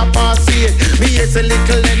about 8:15. Me hear say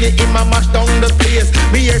little Lenny in my mash down the place.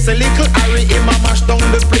 Me hear say little Harry in my mash down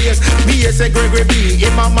the place. Me hear say Gregory B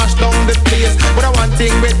in my mash down the place. But I want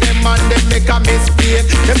thing with them and them make a mistake.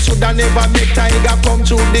 Them shoulda never make Tiger come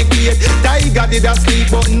through the gate. Tiger did a sleep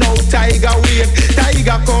but now Tiger wake.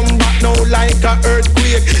 Tiger come back now like a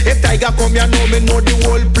earthquake. If Tiger come here now me know the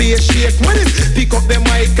whole place shake. When him pick up the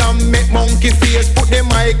mic and make monkey face. Put the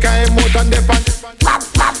mic in him out and the pan.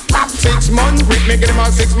 6 month break, me get him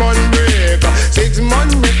a 6 month break. 6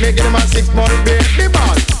 month break, me get him a 6 month break. Me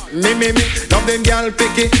ball. Me, love them gal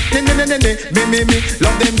pick it. Me,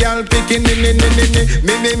 love them gal pick it. Me,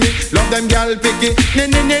 love them gal pick it. Me,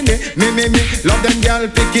 love them gal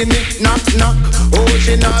picking it. Knock, oh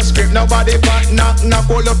she not script nobody but knock,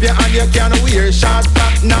 hold up your hand you can wear short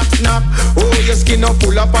back. Knock, oh your skin not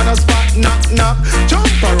pull up on a spot. Knock,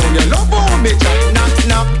 jump around your love oh me chat.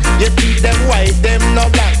 Knock, you keep them white, them no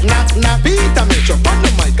black. Knock, Peter Metro on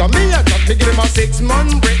the mic and me a cut. Me get him a 6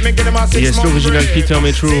 month break, me get him a 6 month break. Yes, l'original Peter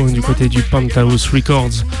Metro du côté du Penthouse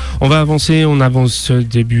Records. On va avancer, on avance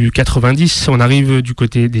début 90, on arrive du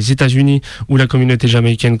côté des États-Unis où la communauté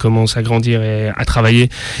jamaïcaine commence à grandir et à travailler.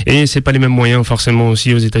 Et c'est pas les mêmes moyens forcément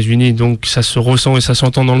aussi aux États-Unis, donc ça se ressent et ça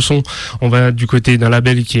s'entend dans le son. On va du côté d'un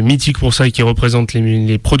label qui est mythique pour ça et qui représente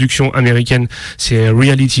les productions américaines, c'est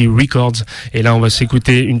Reality Records. Et là on va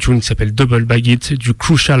s'écouter une tune qui s'appelle Double Bag It du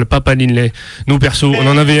Crucial Papa Linley. Nous perso, on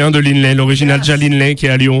en avait un de Linley, l'original Ja Linley qui est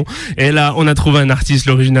à Lyon. Et là on a trouvé un artiste,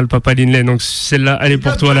 l'original Papa Linley. Donc celle-là, elle est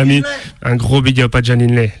pour toi l'ami. Un gros big up à Ja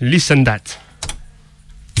Linley. Listen that.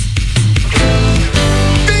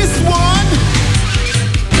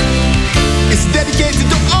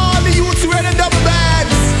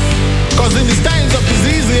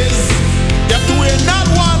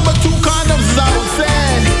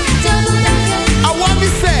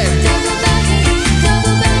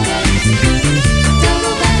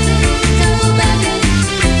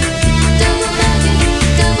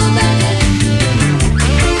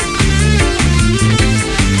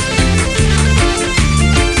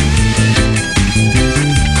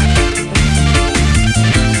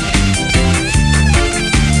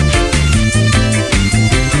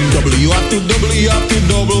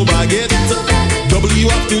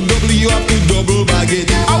 double, you have to double bag it.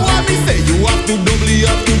 I want me say you have to double, you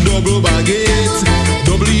have to double bag it.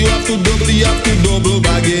 Double, you have to double, you have to double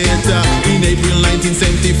bag it. In April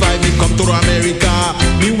 1975, me come to America.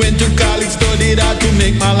 Me went to college, studied hard to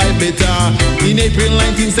make my life better. In April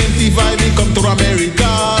 1975, me come to America.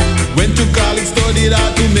 Went to college, studied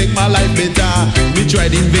hard to make my life better. Me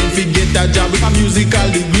tried in vain to get a job with a musical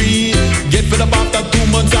degree. Get fed up after 2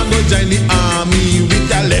 months and go join the army.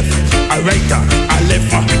 With a left, a right, a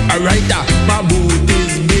left, a right. My boot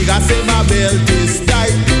is big, I say my belt is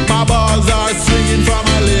tight. My balls are swinging from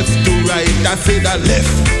a left to right. I say that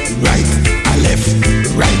left, right, a left,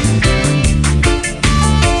 right.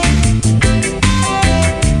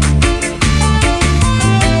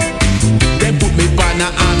 An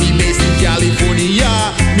army base in California.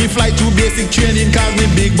 Me fly to basic training cause me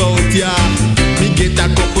big bout ya. Me get a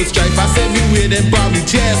couple stripe, I send me wear them from me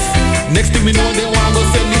chest. Next thing me know they want go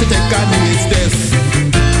send me to take a needs test.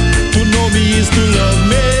 To know me is to love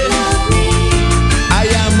me. I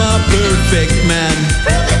am a perfect man.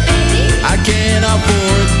 I can't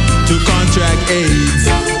afford to contract AIDS.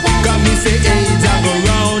 Got me say AIDS I go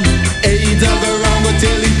round, AIDS I go round, go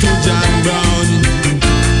tell it to John Brown.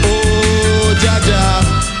 Jaja,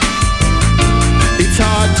 it's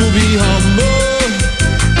hard to be humble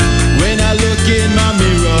when I look in my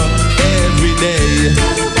mirror every day.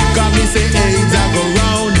 Got me say AIDS I go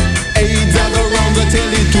round, AIDS I go round, go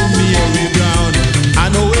tell it to Mary Brown.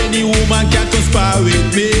 I know any woman can conspire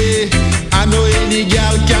with me. I know any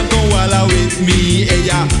girl can come walla with me. Hey,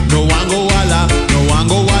 yeah, no one go walla, no one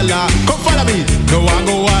go walla. Come follow me, no one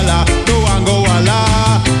go walla, no one go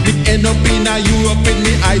walla. End up in a Europe in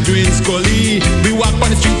me Adrian Scully. We walk on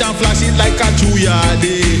the street and flash it like a 2-yard.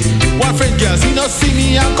 One friend girl, she not see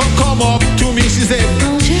me and come up to me. She said,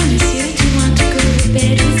 Bonjour monsieur, do you want to go to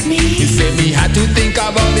bed with me? He said me had to think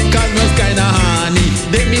about it cause was kinda honey.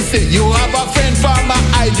 Then me said, you have a friend from my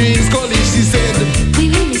Adrian Scully. She said, Oui,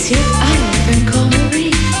 oui monsieur, I have a friend called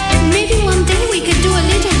Marie. Maybe one day we could do a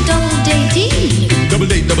little double date. Double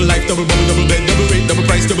date, double life, double bubble, double bed, double rate, double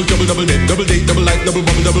price, double trouble, double dead. Double date, double life, double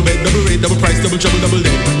bubble, double bed, double rate, double price, double trouble, double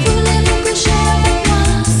dead. Voulez-vous coucher avec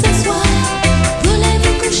moi ce soir?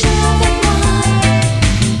 Voulez-vous coucher avec moi?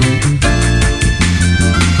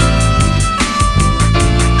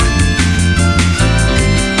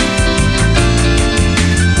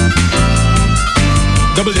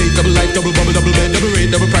 Double date, double life, double bubble, double bed, double rate,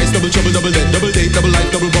 double price, double trouble, double dead. Double date, double life,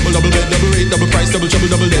 double bubble, double bed, double rate, double price, double trouble,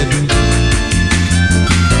 double dead.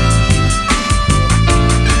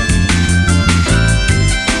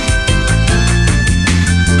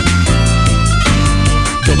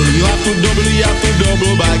 You have to double, you have to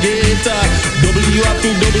double bag it. Double, you have to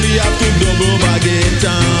double, you have to double bag it.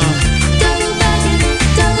 Double bag it,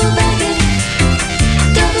 double bag it,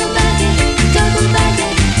 double bag it, double bag it.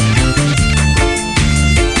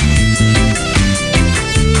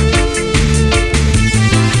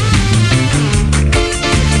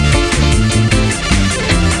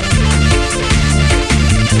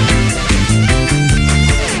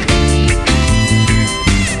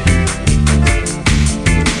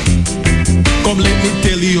 Come let me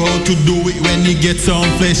tell you how to do it when you get some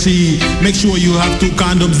fleshy. Make sure you have 2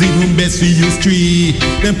 condoms, even best for use 3.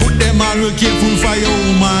 Then put them on real careful for your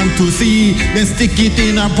woman to see. Then stick it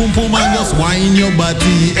in a pum pum and just whine your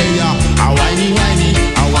body. Hey yeah, a whiny whiny,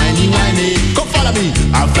 a whiny whiny. Come follow me,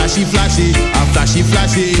 a flashy flashy, a flashy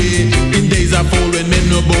flashy. In days of old when men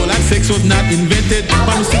no bowl and sex was not invented.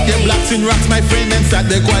 Man who stick their blacks in rocks, my friend, and sat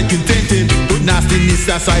there quite contented. Put nastiness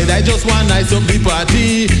aside, I just want nice up the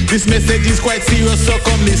party. This message is quite serious, so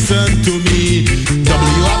come listen to me. Double,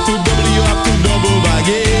 you have to double, you have to double bag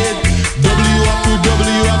it. Double, you have to double,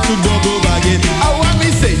 you have to double bag it. I want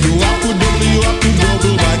me say you have to double, you have to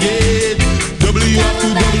double bag it. Double, you have to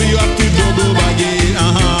double, you have to double bag it.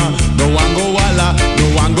 No one go walla, no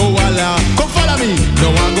one go walla. Come follow me.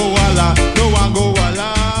 No one go walla, no one go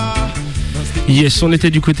walla. Yes, on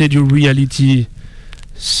était du côté du Reality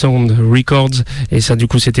Sound Records et ça du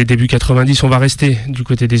coup c'était début 90. On va rester du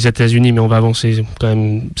côté des États-Unis mais on va avancer quand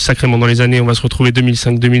même sacrément dans les années. On va se retrouver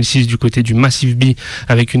 2005-2006 du côté du Massive B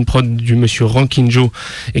avec une prod du monsieur Rankin Joe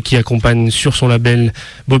et qui accompagne sur son label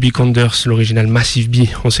Bobby Conders, l'original Massive B.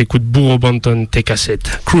 On s'écoute Burro Banton,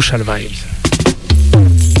 T-Cassette, Crucial Vibes.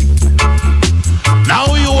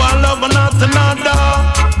 Now you are love not another.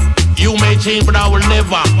 You may change, but I will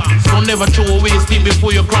never. So never throw away steam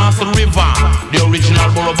before you cross the river. The original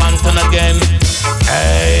Burro Banton again.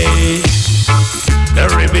 Hey, the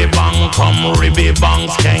Ribby Bang come ribby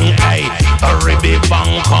bangs king. Hey, a ribby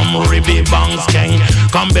bang, come ribby bangs king.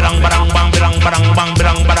 Come birang barang bang, birang barang bang,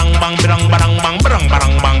 birang barang bang, birang barang bang, birang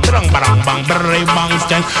barang bang, birang barang bang, birang bangs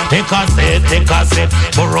king. Take a set,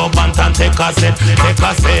 Burro Bantan take a set,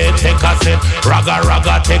 Raga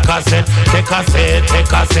raga take a set,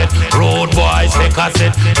 Road boys take a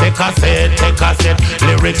set,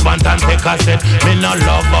 Lyrics Bantan take a set. Me no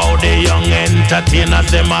love how the young entertainers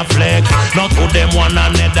them a flex. Not to them one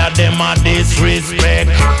another, them a disrespect.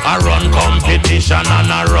 I run competition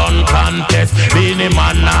and I run contest. Being the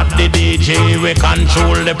man not the DJ, we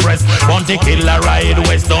control the press. Want to kill a ride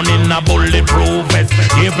west down in a bulletproof vest.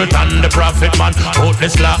 Gabriel the prophet man, put the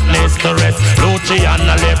slackness to rest.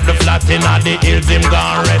 Luciana left the flat in the hills, him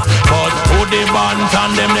gone rest. But to the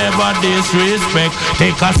Bantan, them never disrespect.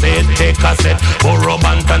 Take a set, Burro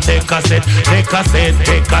Bantan take a set,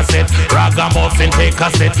 Ragamuffin take a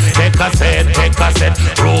set,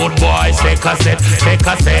 Road boys take a set,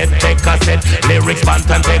 Lyrics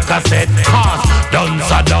Bantan take a set.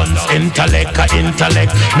 Dunce,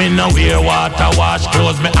 intellect. Me no wear water wash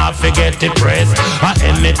clothes, me have to get it pressed.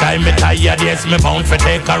 Anytime me tired, yes, me bound for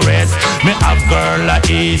take a rest. Me have girl a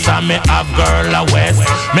east and me have girl a west.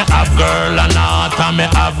 Me have girl a north and me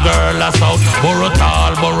have girl a south. Burro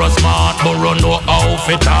tall, burro smart, burro know how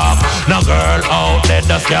to talk. No girl out there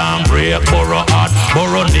that can break burro heart.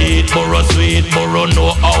 Burro neat, burro sweet, burro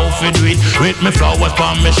know how to do it. With me flowers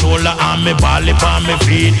on me shoulder and me bally on me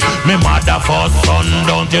feet. Me mother first son,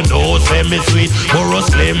 don't you know, say me sweet. Burro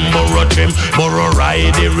slim, burro trim, burro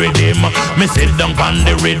ride the rhythm. Me sit down on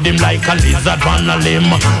the rhythm like a lizard on a limb.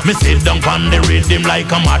 Me sit down on the rhythm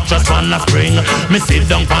like a mattress on a spring. Me sit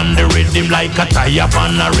down on the rhythm like a tire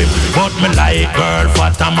on a rim. But me like girl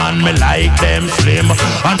fat a man, me like them slim.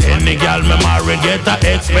 And any girl me marry get a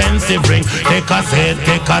expensive ring. Take a set,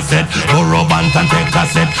 Burro Bantan take a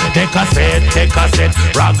set,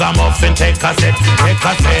 Ragamuffin take a set,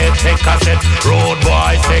 Road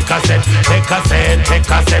boys take a set,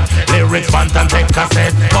 Lyrics Bantan take a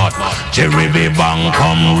set. But Jerry bang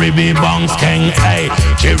come ribby bangs king. Hey,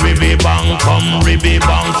 Jerry bang come ribby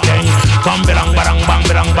bangs king. Come birang barang bang,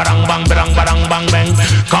 birang barang bang, birang barang bang bang.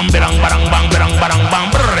 Come birang barang bang, birang barang bang,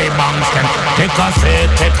 birang bangs king. Take a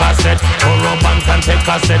set, Burro Bantan take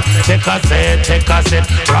a set,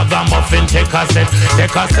 Ragamuffin take a set,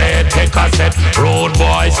 Road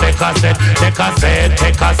boys take a set,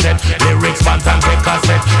 Lyrics Bantan take a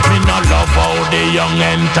set. Me no love how the young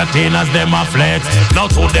entertainers them a flex. Now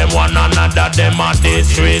to them one another them a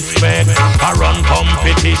disrespect. I run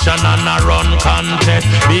competition and I run contest.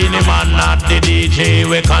 Being the man not the DJ,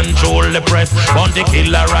 we control the press. Want to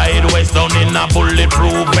kill a ride west down in a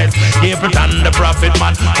bulletproof vest. Gabriel and the prophet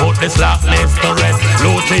man, put the slackness to rest.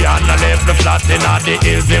 Luciana left the flat in the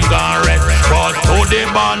hills, him gone rest. But to the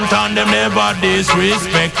Bantan, them never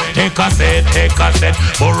disrespect. Take a set,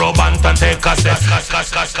 Burro Bantan take a set.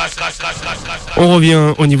 On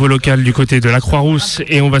revient au niveau local du côté de la Croix-Rousse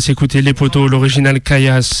et on va s'écouter Les Poteaux, l'original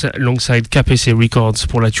Kayas, alongside KPC Records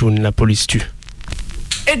pour la tune La Police Tue.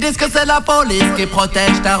 Ils disent que c'est la police qui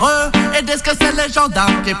protège ta rue. Ils disent que c'est les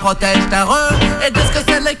gendarmes qui protègent ta rue. Ils disent que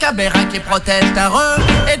c'est les caméras qui protègent ta rue.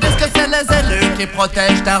 Ils disent que c'est les élus qui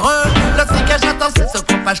protègent ta rue. Le flicage attention se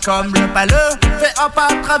propage comme le paleux. Fais un pas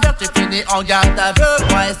à travers, tu finis en garde à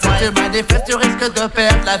vue. Ouais, si tu manifestes, tu risques de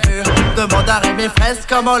perdre la vue. Demande à Rémi Fraisse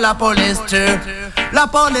comment la police tue. La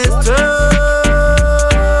police tue.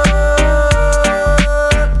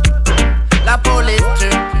 La police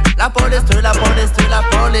tue. La police tue, la police tue, la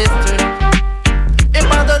police tue. Ils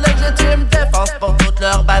parlent de légitime défense pour toute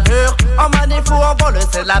leur bavure. En manif ou en vol,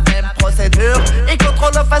 c'est la même procédure. Ils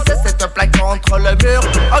contrôlent le face et cette plaque contre le mur.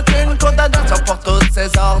 Aucune condamnation pour toutes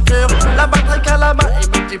ces ordures. La matraque à la main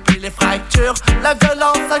et multiplie les fractures. La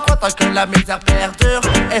violence s'accroît tant que la misère perdure.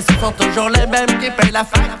 Et ce sont toujours les mêmes qui payent la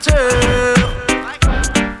facture.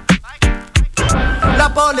 La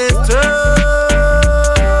police tue.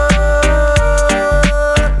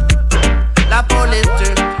 La police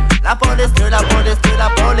tue, la police tue, la police tue, la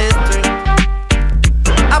police tue.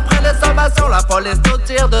 Après les sommations, la police nous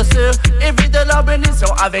tire dessus. Ils vident leurs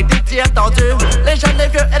munitions avec des tirs tendus. Les jeunes, les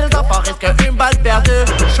vieux et les enfants risquent une balle perdue.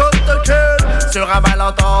 Chose de cul sur un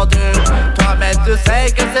malentendu. Toi-même tu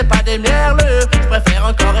sais que c'est pas des merlus. Je préfère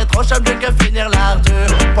encore être au chômage que finir l'ardu.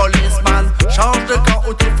 Policeman, change de camp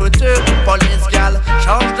ou t'es foutu. Police gal,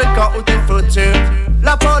 change de camp ou t'es foutu.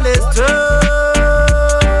 La police tue.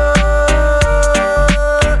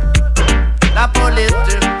 La police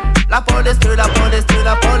tue, la police tue, la police tue,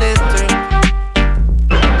 la police tue.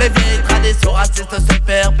 Les vieilles traditions racistes se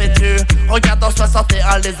perpétuent. Regarde en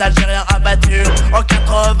 61 les Algériens abattus. battu. En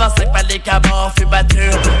 85, Malik à mort fut battu.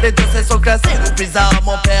 Les dossiers sont classés, ou bizarres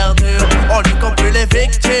m'ont perdu. On ne compte plus les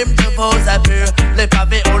victimes de vos abus. Les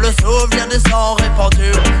pavés ont le souvenir du sang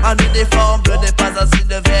répandu. Un uniforme n'est pas un signe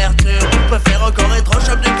de vertu. Préfère encore être au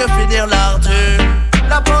chômage que finir l'ardu.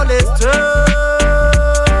 La police tue.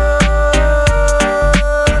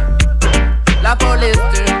 La police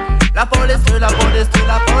tue. La police tue, la police tue,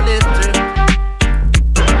 la police tue.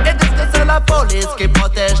 Et disent que c'est la police qui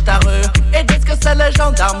protège ta rue. Et disent que c'est les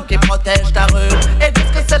gendarmes qui protègent ta rue. Et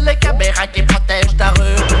disent que c'est les caméras qui protègent ta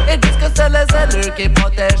rue. Et disent que c'est les élus qui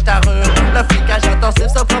protègent ta rue. Le flicage intensif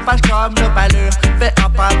se propage comme le palu. Fais un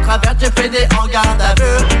pas de travers, tu finis en garde à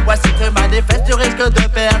vue. Ouais, si tu manifestes, tu risques de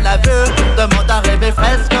perdre la vue. Demande à Rêver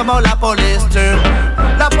Fraisse comment la police tue.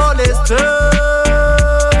 La police tue.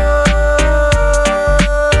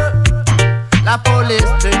 La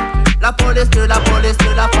police tue. La police tue, la police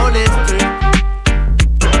tue, la police tue.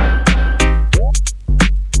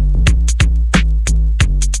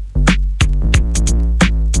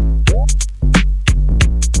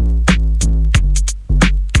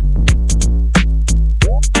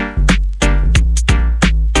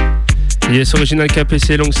 Yes, original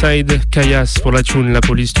KPC alongside Kayas pour la tune La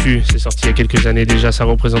Police Tue. C'est sorti il y a quelques années déjà, ça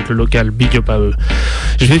représente le local, big up à eux.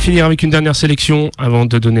 Je vais finir avec une dernière sélection avant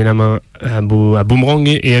de donner la main à Boomerang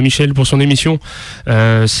et à Michel pour son émission.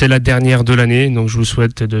 C'est la dernière de l'année, donc je vous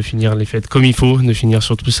souhaite de finir les fêtes comme il faut, de finir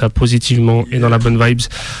sur tout ça positivement et dans la bonne vibes.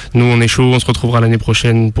 Nous on est chaud, on se retrouvera l'année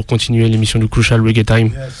prochaine pour continuer l'émission du Crucial Reggae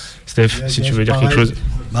Time. Steph, si tu veux dire quelque chose.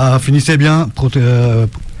 Bah, finissez bien,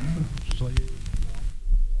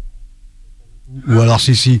 ou alors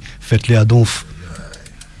si, faites-les à Donf.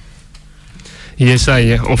 Yes,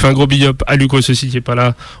 on fait un gros big up à Luco, ceci qui est pas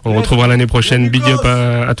là. On le retrouvera l'année prochaine. Big up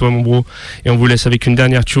à toi mon bro. Et on vous laisse avec une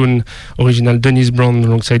dernière tune originale Dennis Brown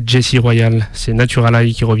alongside Jesse Royal. C'est Natural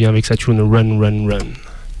Eye qui revient avec sa tune Run Run Run.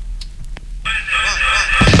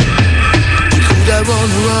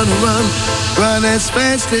 Run as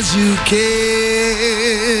fast as you can.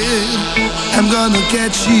 I'm gonna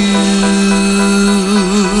catch you.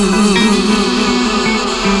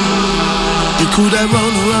 You could have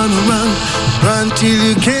run till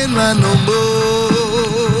you can't run no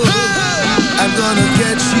more. I'm gonna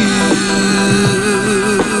catch you.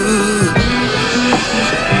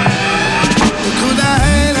 You could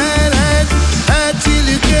have hide till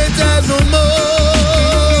you can't hide no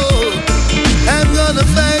more. I'm gonna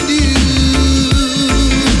find you.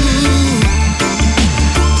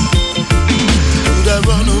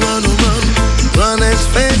 Run as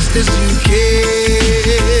fast as you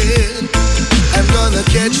can. I'm gonna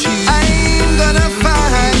catch you. I'm gonna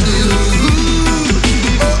find you.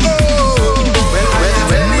 Oh oh.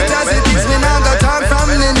 Well, me just it is me now got talk from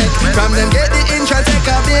the neck. From them get the intro, take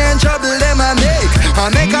a beer and trouble them I make. I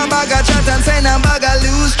make a bag of chat and send a bag of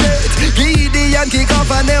loose straight. Gideon kick off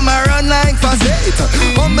and them a run like facet.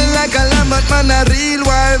 Humble like a lamb but man a real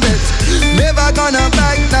wild bet. Never gonna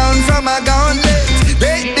back down from a gauntlet.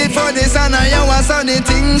 Wait before this and I was on the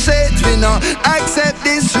thing set. We no accept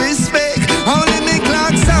disrespect. Only me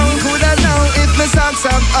clock sound coulda know if me socks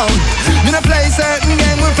up out. Me no play certain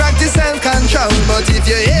game, we practice self-control. But if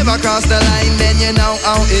you ever cross the line, then you know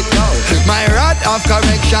how it go. My rod of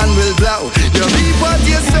correction will blow. You reap what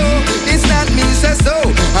you sow, it's not me say so.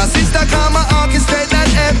 My sister come and orchestrate that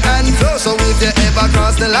ebb and flow. So if you ever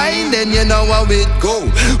cross the line, then you know how it go.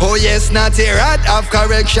 Oh yes, not a rod of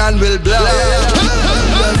correction will blow.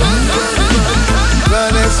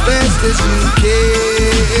 Run as fast as you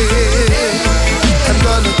can. I'm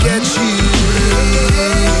gonna catch you.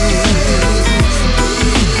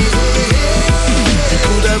 You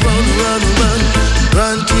could have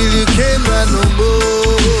run till you can't run no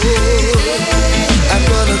more. I'm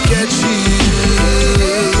gonna catch you.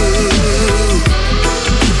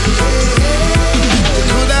 You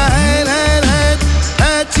could have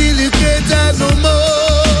hide till you can't hide no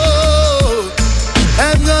more.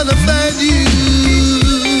 I'm gonna find you.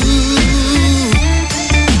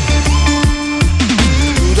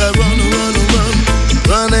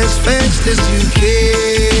 Run as fast as you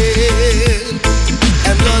can.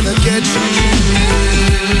 I'm gonna catch you.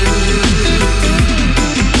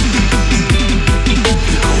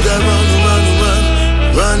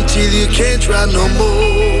 Run till you can't run no more.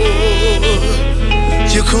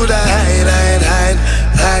 You coulda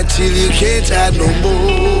hide till you can't hide no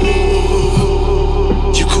more.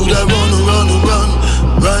 You coulda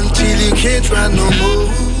run till you can't run no more.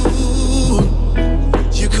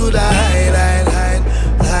 You coulda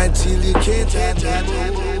hide till you can't hide no more.